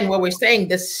 again, what we're saying,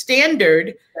 the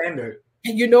standard,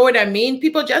 you know what I mean?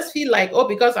 People just feel like, oh,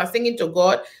 because I'm singing to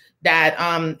God, that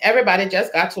everybody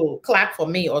just got to clap for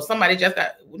me, or somebody just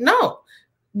got. No,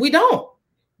 we don't.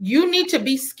 You need to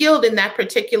be skilled in that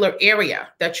particular area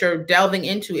that you're delving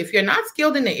into. If you're not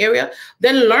skilled in the area,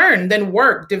 then learn, then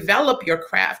work, develop your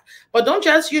craft. But don't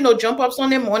just, jump up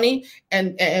Sunday morning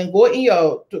and go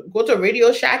to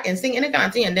Radio Shack and sing any kind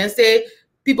of thing and then say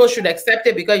people should accept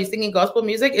it because you're singing gospel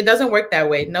music. It doesn't work that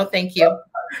way. No, thank you.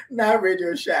 Not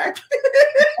Radio Shack.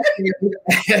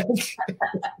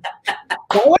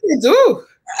 What do you do?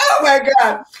 Oh my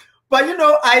God. But,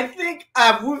 I think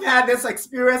we've had this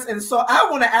experience. And so I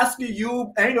want to ask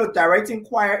you, directing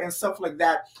choir and stuff like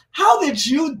that. How did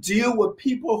you deal with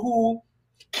people who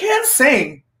can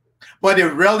sing, but they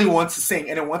really want to sing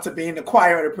and they want to be in the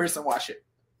choir or the person worship?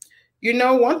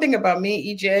 One thing about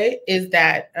me, EJ, is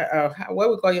that, what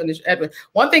we call you on this, Edwin?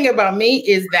 One thing about me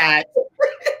is that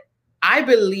I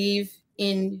believe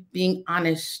in being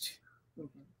honest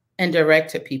and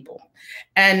direct to people.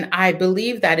 And I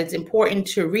believe that it's important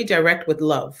to redirect with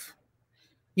love,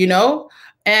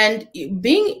 and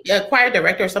being a choir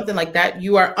director or something like that,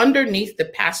 you are underneath the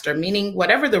pastor, meaning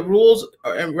whatever the rules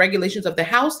and regulations of the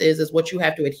house is what you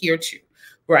have to adhere to.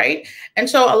 Right. And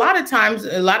so a lot of times,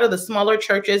 a lot of the smaller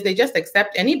churches, they just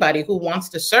accept anybody who wants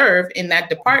to serve in that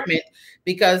department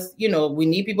because, we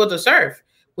need people to serve.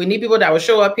 We need people that will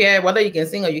show up here, whether you can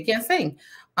sing or you can't sing.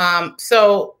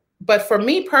 But for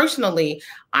me personally,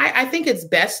 I think it's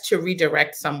best to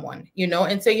redirect someone,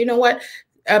 and say, what,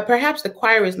 perhaps the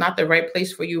choir is not the right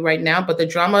place for you right now, but the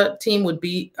drama team would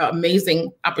be an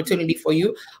amazing opportunity for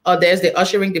you. There's the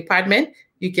ushering department.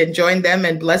 You can join them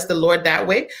and bless the Lord that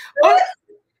way. Or,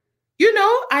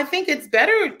 I think it's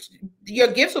better. Your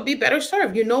gifts will be better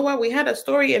served. You know what? We had a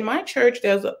story in my church.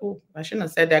 I shouldn't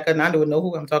have said that because Nando would know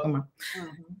who I'm talking about.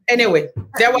 Anyway,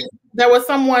 there was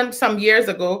someone some years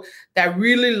ago that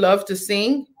really loved to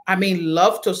sing. I mean,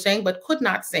 loved to sing, but could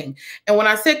not sing. And when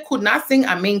I say could not sing,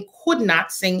 I mean could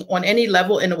not sing on any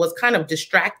level. And it was kind of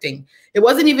distracting. It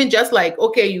wasn't even just like,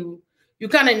 okay, you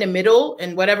kind of in the middle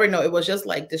and whatever. No, it was just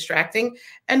like distracting.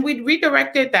 And we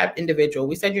redirected that individual.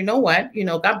 We said, you know what,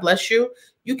 God bless you.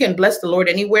 You can bless the Lord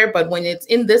anywhere. But when it's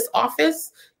in this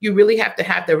office, you really have to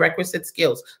have the requisite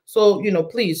skills. So,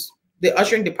 please, the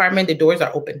ushering department, the doors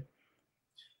are open.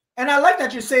 And I like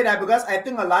that you say that because I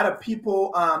think a lot of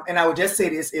people, and I would just say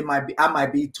this, I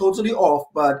might be totally off,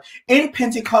 but in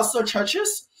Pentecostal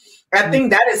churches, I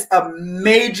think that is a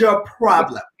major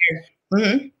problem.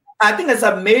 Mm-hmm. I think it's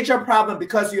a major problem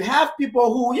because you have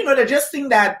people who, they just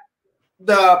think that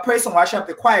the praise and worship,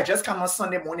 the choir, just come on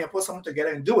Sunday morning and put something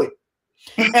together and do it.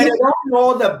 And they don't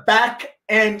know the back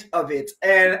end of it.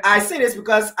 And I say this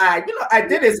because I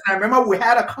did this. And I remember we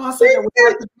had a concert.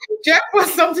 Jack put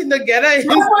something together.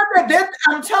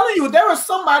 I'm telling you, there was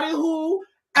somebody who,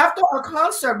 after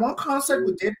one concert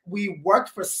we did, we worked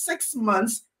for 6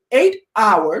 months, 8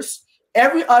 hours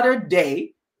every other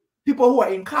day. People who are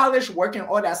in college working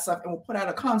all that stuff, and we'll put out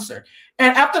a concert.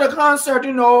 And after the concert,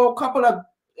 a couple of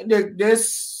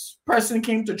this person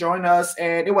came to join us,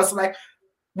 and it was like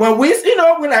when we're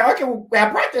like, okay, we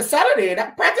have practice Saturday.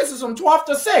 That practice is from 12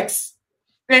 to 6.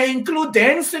 They include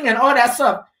dancing and all that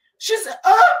stuff. She said,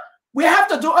 we have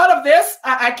to do all of this.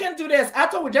 I can't do this. I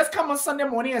thought we just come on Sunday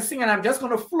morning and sing, and I'm just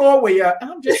gonna flow with you.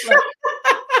 And I'm just like,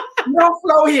 no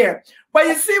flow here. But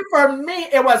you see, for me,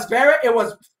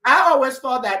 I always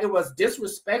thought that it was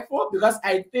disrespectful because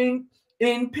I think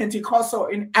in Pentecostal,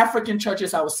 in African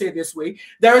churches, I would say this way,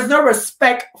 there is no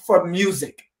respect for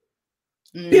music.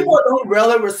 People don't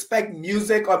really respect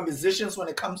music or musicians when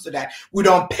it comes to that. We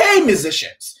don't pay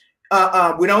musicians.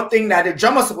 We don't think that the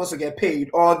drummer is supposed to get paid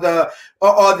or the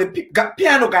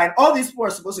piano guy, and all these people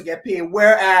are supposed to get paid,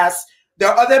 whereas there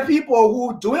are other people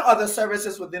who doing other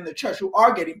services within the church who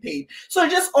are getting paid. So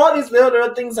just all these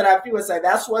little things that I feel is like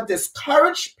that's what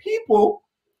discourage people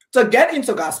to get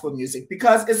into gospel music,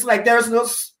 because it's like there's no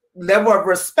level of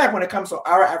respect when it comes to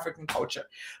our African culture.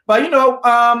 But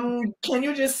can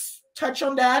you just touch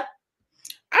on that?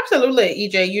 Absolutely,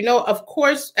 EJ. Of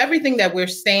course, everything that we're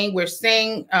saying with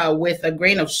a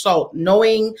grain of salt,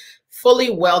 knowing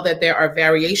fully well that there are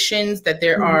variations, that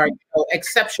there are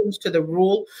exceptions to the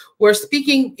rule. We're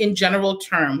speaking in general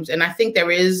terms, and I think there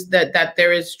is that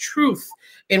there is truth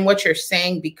in what you're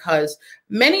saying, because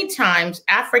many times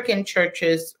African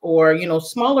churches or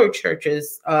smaller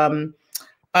churches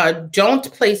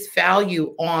don't place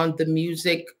value on the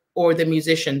music or the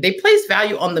musician. They place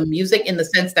value on the music in the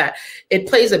sense that it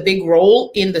plays a big role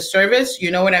in the service.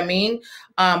 You know what I mean?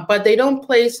 But they don't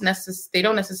they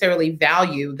don't necessarily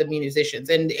value the musicians.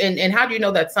 And how do you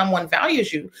know that someone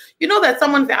values you? You know that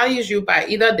someone values you by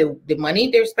either the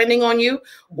money they're spending on you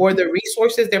or the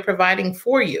resources they're providing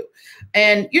for you.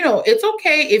 And, it's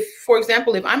okay if, for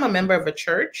example, if I'm a member of a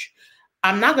church,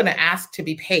 I'm not going to ask to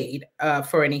be paid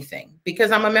for anything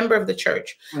because I'm a member of the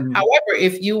church. Mm-hmm. However,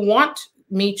 if you want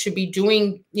me to be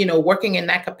doing, working in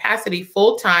that capacity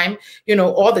full time,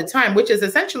 all the time, which is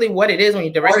essentially what it is when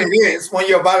you direct. What it is when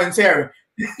you're volunteering.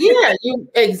 Yeah,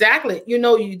 exactly.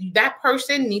 That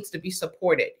person needs to be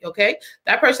supported. Okay.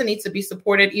 That person needs to be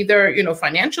supported either,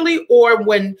 financially or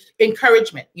when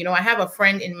encouragement. I have a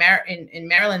friend in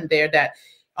Maryland there that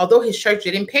although his church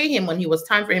didn't pay him when it was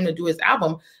time for him to do his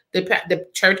album, the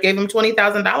church gave him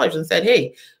 $20,000 and said,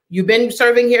 hey, you've been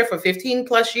serving here for 15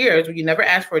 plus years. You never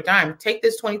asked for a dime. Take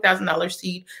this $20,000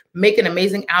 seed, make an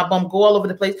amazing album, go all over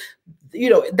the place.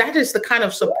 That is the kind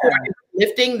of support and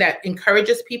lifting that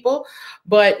encourages people.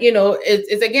 But,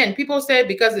 it's again, people said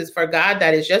because it's for God,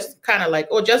 that is just kind of like,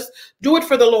 oh, just do it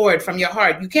for the Lord from your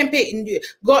heart. You can't pay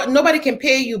God. Nobody can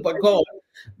pay you but God.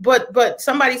 But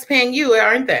somebody's paying you,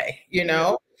 aren't they?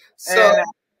 So.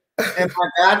 And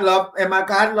my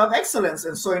God love excellence.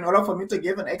 And so in order for me to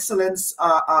give an excellence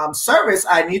service,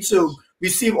 I need to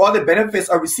receive all the benefits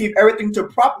or receive everything to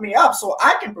prop me up so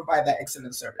I can provide that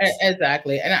excellent service.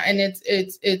 Exactly. And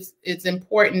it's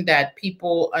important that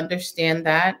people understand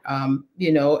that,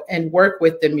 and work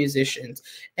with the musicians.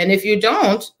 And if you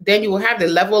don't, then you will have the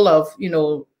level of,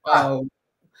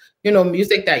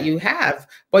 music that you have.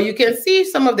 But you can see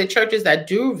some of the churches that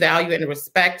do value and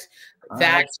respect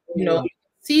that,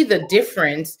 see the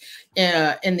difference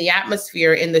in the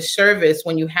atmosphere, in the service,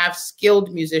 when you have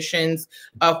skilled musicians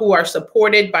who are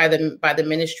supported by the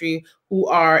ministry, who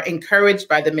are encouraged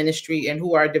by the ministry, and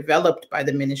who are developed by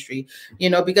the ministry.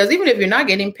 Because even if you're not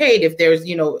getting paid, if there's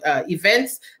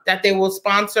events that they will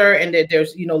sponsor, and that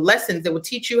there's lessons that will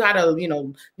teach you how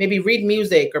to maybe read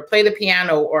music or play the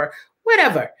piano or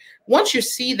whatever. Once you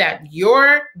see that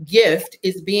your gift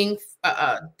is being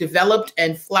developed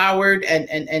and flowered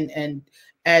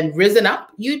and risen up,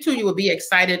 you will be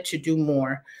excited to do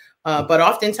more. But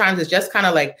oftentimes it's just kind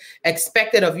of like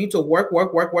expected of you to work.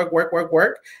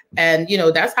 And,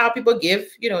 that's how people give,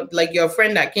 like your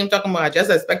friend that came talking about, I just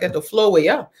expected to flow with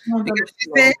you.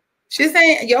 Because she's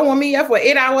saying, y'all want me up for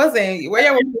 8 hours and where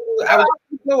y'all want me to, I was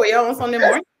flow with y'all on Sunday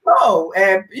morning. No,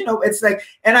 and it's like,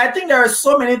 and I think there are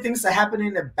so many things that happen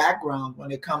in the background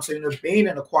when it comes to being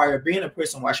in a choir, being a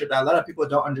praise and worship, that a lot of people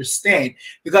don't understand.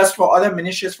 Because for other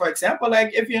ministries, for example,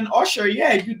 like if you're an usher,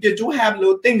 they do have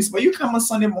little things, but you come on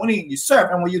Sunday morning and you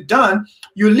serve, and when you're done,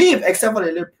 you leave, except for a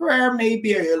little prayer,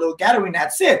 maybe, or a little gathering.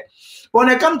 That's it. But when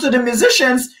it comes to the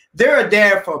musicians, they're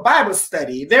there for Bible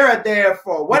study. They're there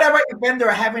for whatever event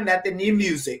they're having that they need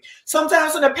music.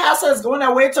 Sometimes when the pastor is going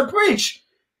away to preach,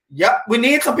 yep, we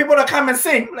need some people to come and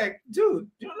sing. Like, dude,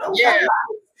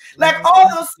 like all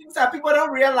those things that people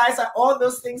don't realize that all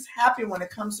those things happen when it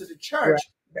comes to the church.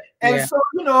 Right. And so,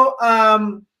 I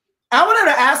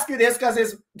wanted to ask you this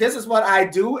because this is what I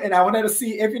do, and I wanted to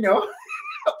see if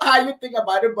how you think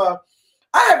about it. But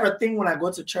I have a thing when I go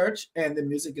to church and the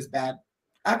music is bad,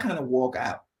 I kind of walk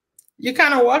out. You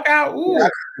kind of walk out? Ooh. I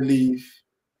leave.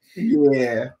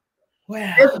 Yeah.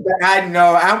 Wow. I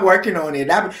know I'm working on it.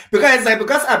 Because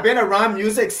I've been around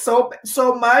music so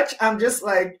much, I'm just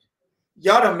like,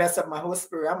 y'all don't mess up my whole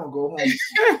spirit. I'm gonna go home.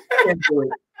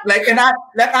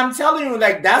 I'm telling you,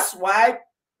 like, that's why.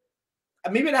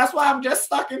 Maybe that's why I'm just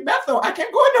stuck in Bethel. I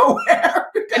can't go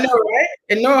nowhere. I know, right?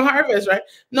 And no harvest, right?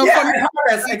 No,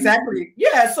 harvest, exactly.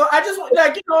 Yeah. So I just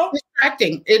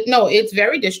distracting. It's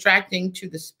very distracting to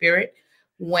the spirit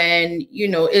when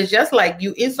it's just like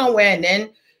you in somewhere and then.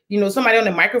 Somebody on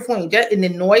the microphone, and the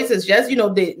noise is just,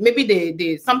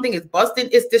 maybe something is busting.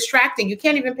 It's distracting. You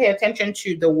can't even pay attention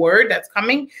to the word that's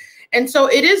coming. And so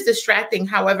it is distracting.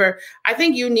 However, I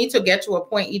think you need to get to a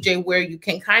point, EJ, where you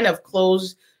can kind of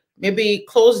close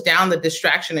down the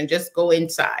distraction and just go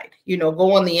inside,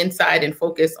 go on the inside and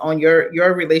focus on your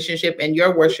relationship and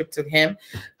your worship to him,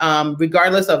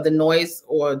 regardless of the noise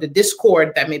or the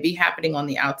discord that may be happening on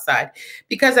the outside.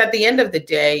 Because at the end of the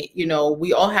day,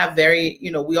 we all have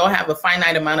a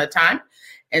finite amount of time.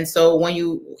 And so when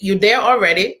you're there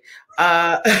already,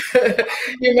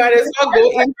 you might as well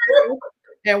go in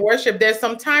and worship. There's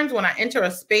some times when I enter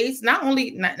a space, not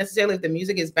necessarily if the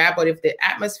music is bad, but if the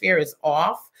atmosphere is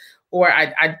off, or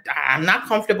I'm not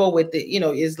comfortable with it,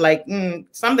 is like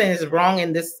something is wrong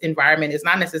in this environment. It's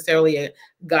not necessarily a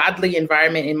godly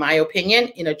environment, in my opinion,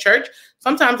 in a church.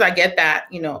 Sometimes I get that,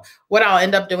 what I'll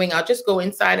end up doing, I'll just go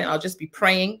inside and I'll just be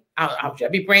praying. I'll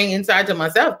just be praying inside to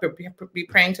myself, be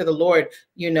praying to the Lord,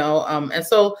 and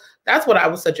so that's what I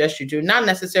would suggest you do. Not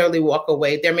necessarily walk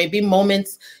away. There may be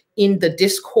moments in the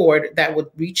discord that would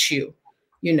reach you,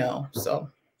 so.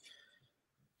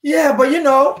 Yeah, but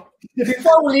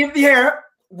before we leave here,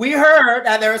 we heard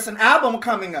that there is an album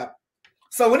coming up.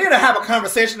 So we need to have a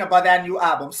conversation about that new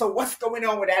album. So what's going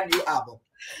on with that new album?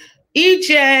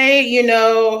 EJ,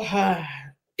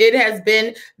 it has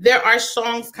been, there are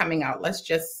songs coming out, let's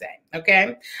just say,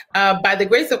 okay? By the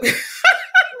grace of... Yeah,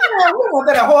 we want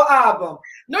that whole album.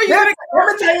 No, let me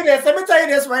tell you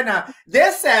this right now. They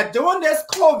said during this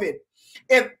COVID,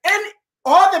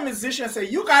 all the musicians say,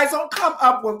 you guys don't come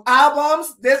up with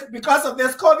albums because of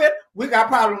this COVID, we got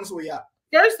problems with you.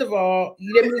 First of all,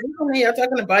 the musicians you're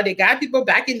talking about, they got people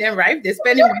back in their right. They're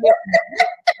spending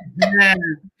money.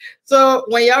 So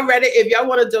when y'all ready, if y'all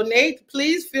want to donate,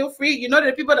 please feel free.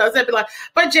 The people that say, like,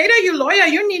 but Jada, you lawyer,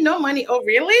 you need no money. Oh,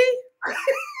 really?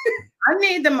 I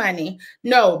need the money.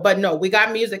 No, we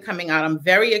got music coming out. I'm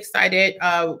very excited.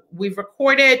 We've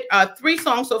recorded 3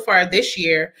 songs so far this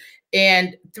year.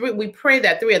 And we pray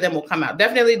that 3 of them will come out.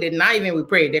 Definitely did not even we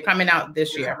prayed. They're coming out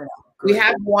this year. We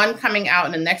have one coming out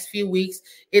in the next few weeks.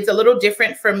 It's a little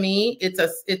different for me. It's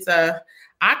a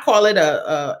I call it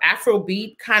a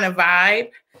Afrobeat kind of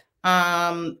vibe.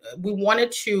 We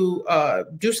wanted to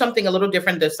do something a little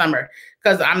different this summer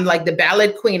because I'm like the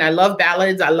ballad queen. I love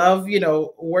ballads. I love,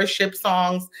 worship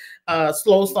songs,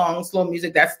 slow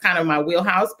music. That's kind of my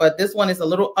wheelhouse. But this one is a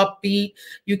little upbeat.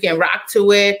 You can rock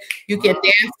to it. You can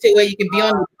dance to it. You can be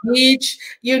on the beach,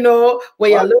 where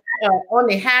you're on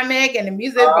the hammock and the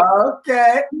music.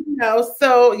 Okay.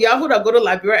 So y'all who go to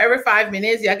Liberia every 5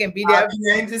 minutes, y'all can be there.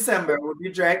 In December. We'll be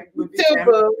dragged. Me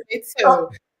too.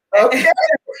 Okay.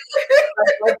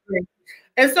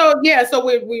 And so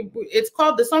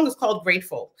the song is called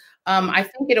Grateful. I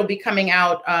think it'll be coming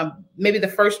out maybe the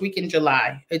first week in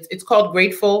July. It's called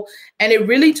Grateful, and it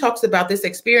really talks about this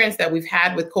experience that we've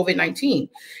had with COVID-19.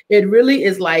 It really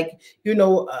is like,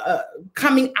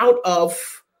 coming out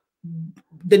of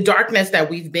the darkness that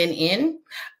we've been in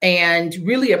and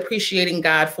really appreciating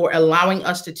God for allowing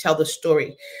us to tell the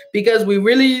story, because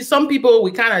some people,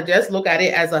 we kind of just look at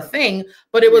it as a thing,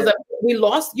 but it was we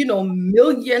lost,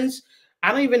 millions.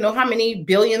 I don't even know how many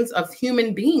billions of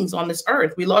human beings on this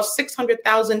earth. We lost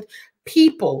 600,000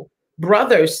 people,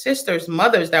 brothers, sisters,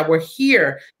 mothers that were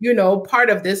here,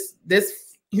 part of this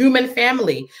human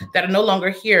family that are no longer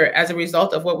here as a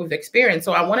result of what we've experienced.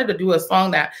 So I wanted to do a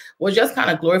song that will just kind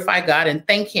of glorify God and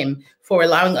thank him for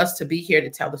allowing us to be here to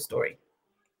tell the story.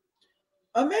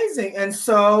 Amazing. And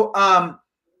so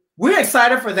we're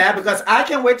excited for that because I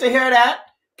can't wait to hear that.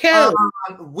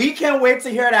 We can't wait to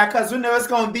hear that because we know it's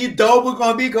going to be dope. We're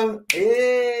going to be going,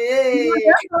 hey.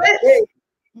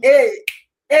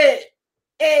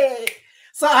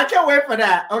 So I can't wait for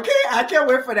that. Okay, I can't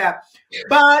wait for that.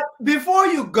 But before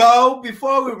we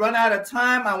run out of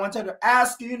time, I wanted to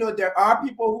ask you, there are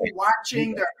people who are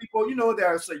watching. There are people,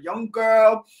 there's a young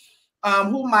girl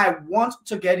who might want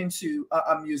to get into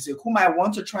music, who might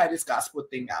want to try this gospel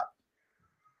thing out.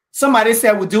 Somebody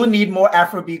said we do need more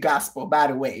Afrobeat gospel, by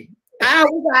the way. We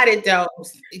got it, though.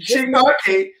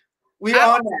 Okay, we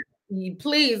on that.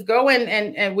 Please go in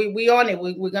and we on it.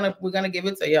 We're gonna give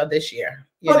it to y'all this year.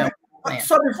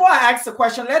 So before I ask the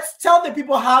question, let's tell the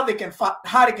people how they can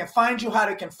find you, how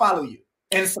they can follow you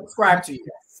and subscribe to you.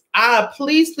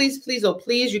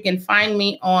 Please, you can find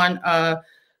me on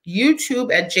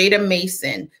YouTube at Jada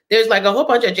Mayson. There's like a whole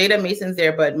bunch of Jada Masons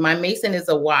there, but my Mayson is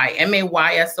a Y,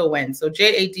 Mayson. So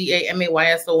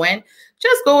JADA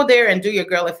Just go there and do your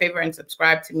girl a favor and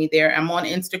subscribe to me there. I'm on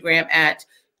Instagram at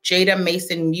Jada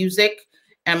Mayson Music.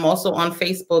 I'm also on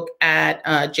Facebook at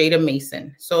Jada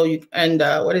Mayson. So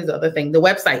what is the other thing? The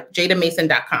website,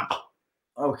 jadamayson.com.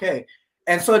 Okay.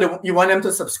 And so you want them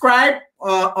to subscribe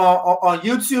on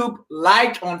YouTube,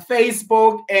 like on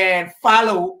Facebook, and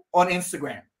follow on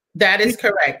Instagram. That is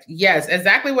correct. Yes,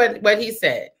 exactly what he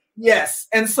said. Yes.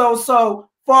 And so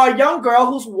for a young girl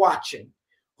who's watching,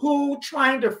 who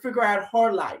trying to figure out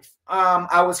her life,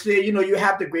 I was here, you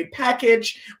have the great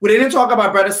package. We didn't talk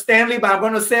about Brother Stanley, but I'm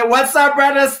going to say, what's up,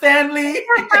 Brother Stanley?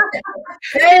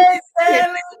 Hey,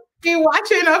 Stanley. He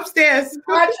watching upstairs.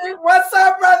 What's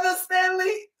up, Brother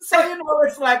Stanley? So,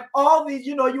 it's like all these,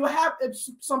 you have,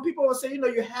 some people will say,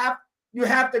 you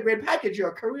have the great package. You're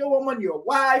a career woman, you're a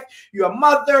wife, you're a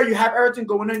mother, you have everything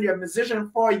going on. You're a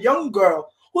musician. For a young girl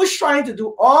who's trying to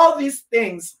do all these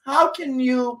things, what can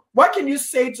you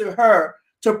say to her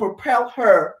to propel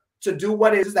her to do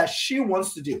what it is that she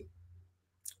wants to do?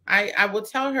 I will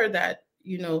tell her that,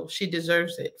 she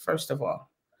deserves it. First of all,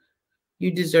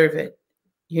 you deserve it.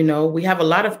 We have a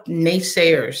lot of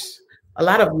naysayers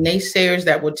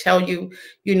that will tell you,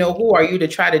 who are you to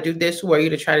try to do this? Who are you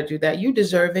to try to do that? You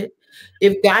deserve it.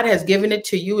 If God has given it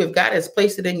to you, if God has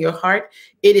placed it in your heart,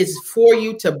 it is for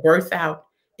you to birth out.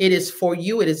 It is for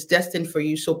you. It is destined for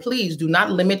you. So please do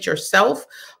not limit yourself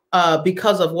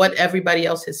because of what everybody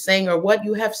else is saying or what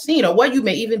you have seen or what you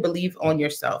may even believe on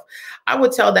yourself. I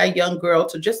would tell that young girl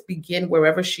to just begin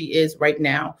wherever she is right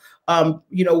now.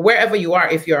 Wherever you are,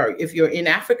 if you're in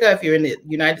Africa, if you're in the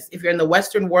if you're in the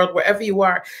Western world, wherever you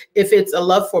are, if it's a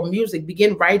love for music,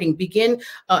 begin writing, begin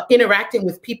interacting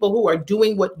with people who are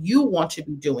doing what you want to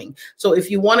be doing. So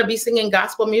if you want to be singing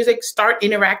gospel music, start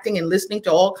interacting and listening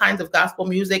to all kinds of gospel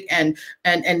music and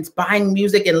buying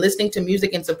music and listening to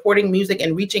music and supporting music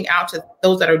and reaching out to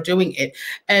those that are doing it,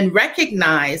 and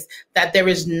recognize that there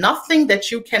is nothing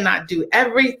that you cannot do.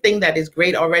 Everything that is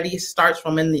great already starts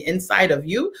from in the inside of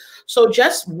you. So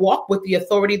just walk with the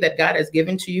authority that God has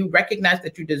given to you, recognize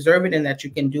that you deserve it and that you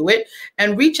can do it,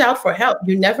 and reach out for help.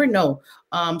 You never know.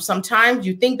 Sometimes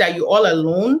you think that you're all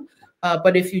alone,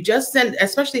 but if you just send,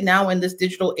 especially now in this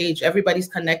digital age, everybody's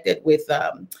connected with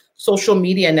social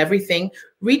media and everything.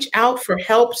 Reach out for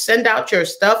help, send out your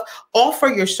stuff, offer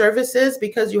your services,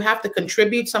 because you have to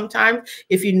contribute sometimes.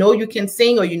 If you know you can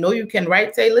sing or you can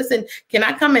write, say, listen, can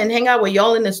I come and hang out with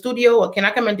y'all in the studio, or can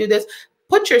I come and do this?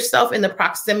 Put yourself in the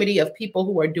proximity of people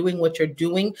who are doing what you're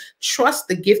doing. Trust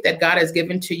the gift that God has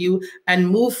given to you and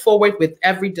move forward with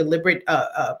every deliberate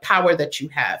power that you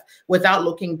have without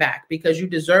looking back, because you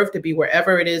deserve to be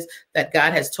wherever it is that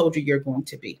God has told you you're going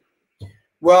to be.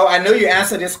 Well, I know you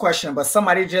answered this question, but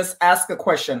somebody just asked a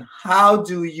question. How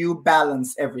do you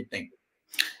balance everything?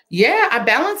 Yeah, I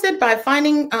balance it by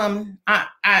finding,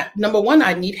 number one,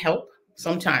 I need help.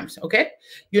 Sometimes, okay,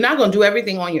 you're not going to do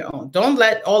everything on your own. Don't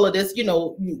let all of this,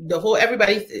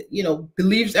 everybody,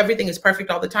 believes everything is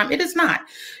perfect all the time. It is not.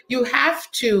 You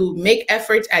have to make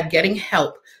efforts at getting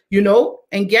help,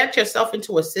 and get yourself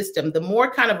into a system. The more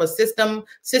kind of a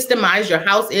systemized your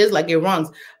house is, like it runs.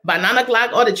 By 9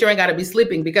 o'clock, all the children got to be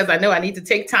sleeping, because I know I need to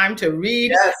take time to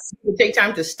read, yes. I need to take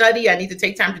time to study. I need to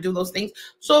take time to do those things.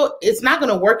 So it's not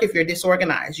going to work if you're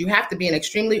disorganized. You have to be an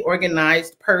extremely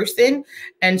organized person.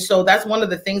 And so that's one of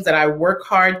the things that I work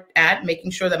hard at,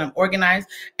 making sure that I'm organized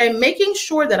and making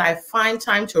sure that I find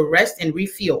time to rest and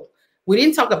refuel. We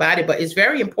didn't talk about it, but it's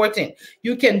very important.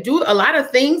 You can do a lot of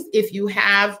things if you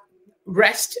have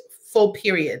restful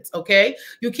periods, okay?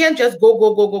 You can't just go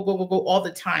all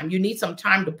the time. You need some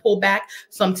time to pull back,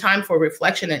 some time for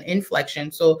reflection and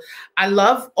inflection. So I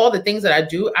love all the things that I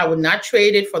do. I would not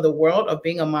trade it for the world of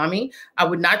being a mommy. I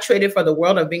would not trade it for the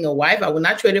world of being a wife. I would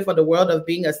not trade it for the world of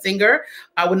being a singer.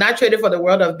 I would not trade it for the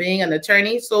world of being an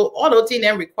attorney. So all those things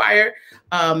then require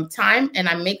time, and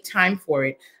I make time for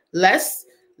it. Less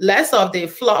of the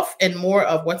fluff and more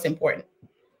of what's important.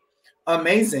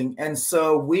 Amazing. And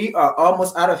so we are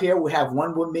almost out of here. We have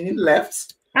 1 more minute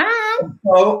left.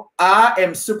 So I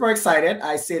am super excited.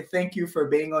 I say thank you for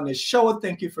being on the show.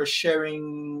 Thank you for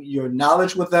sharing your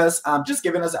knowledge with us. Just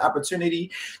giving us an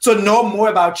opportunity to know more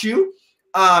about you.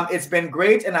 It's been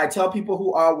great. And I tell people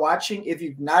who are watching, if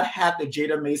you've not had the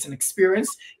Jada Mayson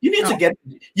experience, you need to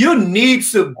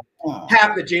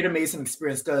have the Jada Mayson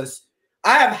experience, because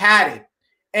I have had it.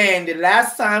 And the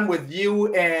last time with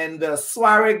you and the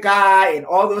soiree guy and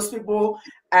all those people,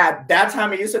 at that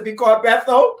time it used to be called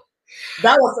Bethel.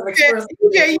 That was an experience.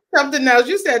 Yeah, something else.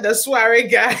 You said the soiree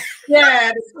guy.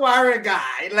 Yeah, the soiree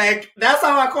guy. Like, that's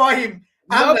how I call him.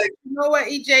 You know what,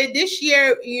 EJ? This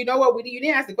year, you know what? You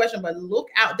didn't ask the question, but look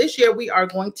out. This year, we are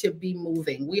going to be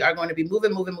moving. We are going to be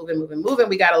moving.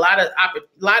 We got a lot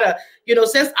of,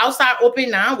 since outside open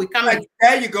now, we coming. Like,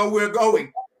 there you go. We're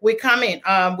going. We coming.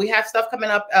 We have stuff coming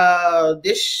up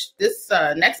this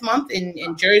next month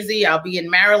in Jersey. I'll be in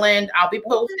Maryland. I'll be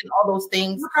posting all those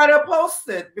things. You gotta post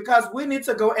it, because we need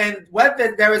to go. And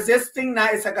there is this thing now.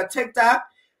 It's like a TikTok.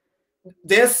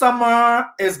 This summer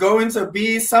is going to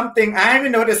be something. I don't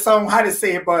even know this song how to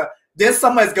say it, but this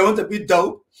summer is going to be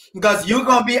dope, because you're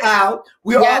gonna be out.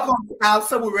 We're all gonna be out,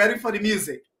 so we're ready for the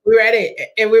music. We're ready,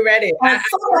 and we're ready. And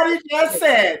somebody just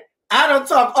said, I don't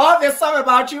talk all this song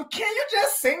about you. Can you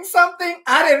just sing something?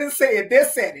 I didn't say it. They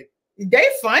said it. They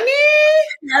funny.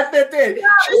 Yes, they did.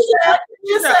 Yeah,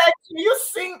 she said, can you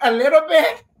sing a little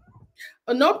bit?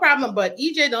 No problem. But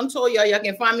EJ done told y'all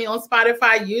can find me on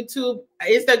Spotify, YouTube,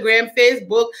 Instagram,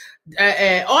 Facebook,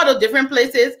 all the different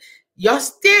places.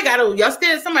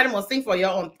 somebody must sing for you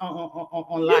on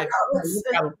live.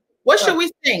 What should we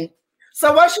sing?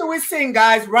 So what should we sing,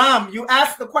 guys? Ram, you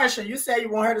asked the question. You said you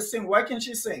want her to sing. What can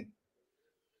she sing?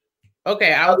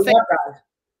 Okay, I'll sing.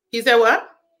 He said what?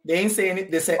 They ain't saying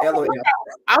it. They said LOL.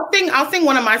 I'll sing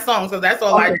one of my songs, so that's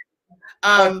all I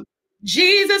do.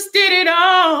 Jesus did it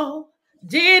all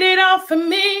for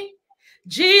me.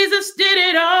 Jesus did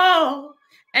it all,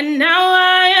 and now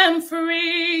I am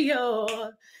free.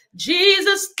 Oh,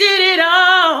 Jesus did it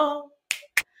all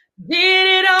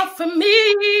for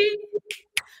me.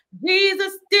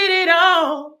 Jesus did it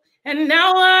all, and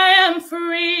now I am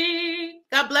free.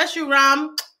 God bless you,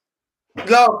 Ram.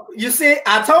 Look, you see,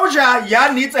 I told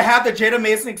y'all need to have the Jada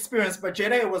Mayson experience. But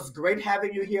Jada, it was great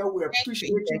having you here. We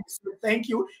appreciate you. Thank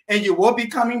you. And you will be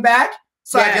coming back.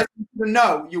 So I just need to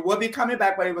know you will be coming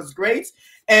back, but it was great.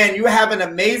 And you have an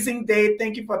amazing day.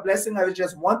 Thank you for blessing us.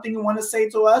 Just one thing you want to say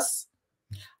to us?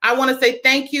 I want to say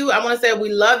thank you. I want to say we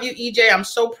love you, EJ. I'm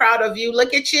so proud of you.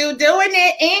 Look at you doing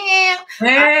it.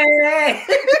 Hey.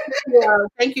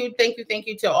 Thank you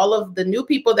to all of the new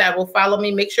people that will follow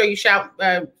me. Make sure you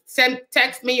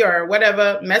text me or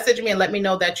whatever, message me and let me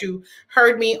know that you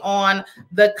heard me on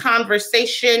the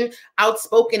conversation,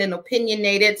 outspoken and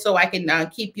opinionated, so I can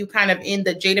keep you kind of in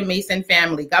the Jada Mayson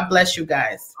family. God bless you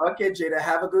guys. Okay, Jada,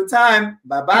 have a good time.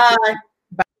 Bye-bye.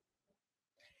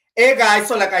 Hey guys,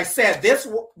 so like I said,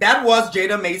 that was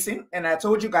Jada Mayson, and I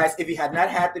told you guys, if you had not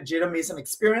had the Jada Mayson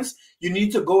experience, you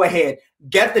need to go ahead,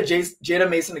 get the Jada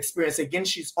Mayson experience. Again,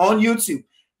 she's on YouTube,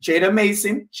 Jada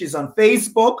Mayson. She's on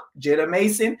Facebook, Jada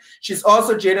Mayson. She's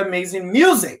also Jada Mayson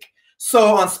Music.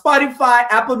 So on Spotify,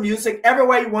 Apple Music,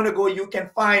 everywhere you want to go, you can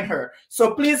find her.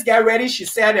 So please get ready. She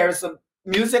said there's some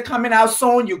music coming out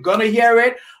soon. You're gonna hear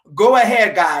it. Go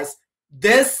ahead, guys.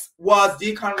 This was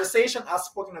The Conversation,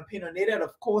 Outspoken Opinionated.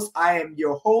 Of course, I am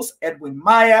your host, Edwin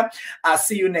Maya. I'll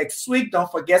see you next week.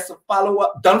 Don't forget to follow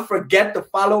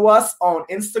us on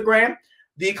Instagram,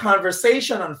 The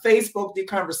Conversation, on Facebook, The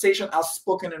Conversation,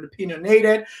 Outspoken and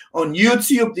Opinionated, on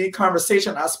YouTube, The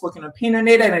Conversation, Outspoken and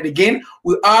Opinionated. And again,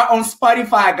 we are on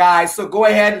Spotify, guys. So go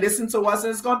ahead, listen to us,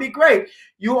 and it's going to be great.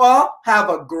 You all have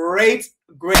a great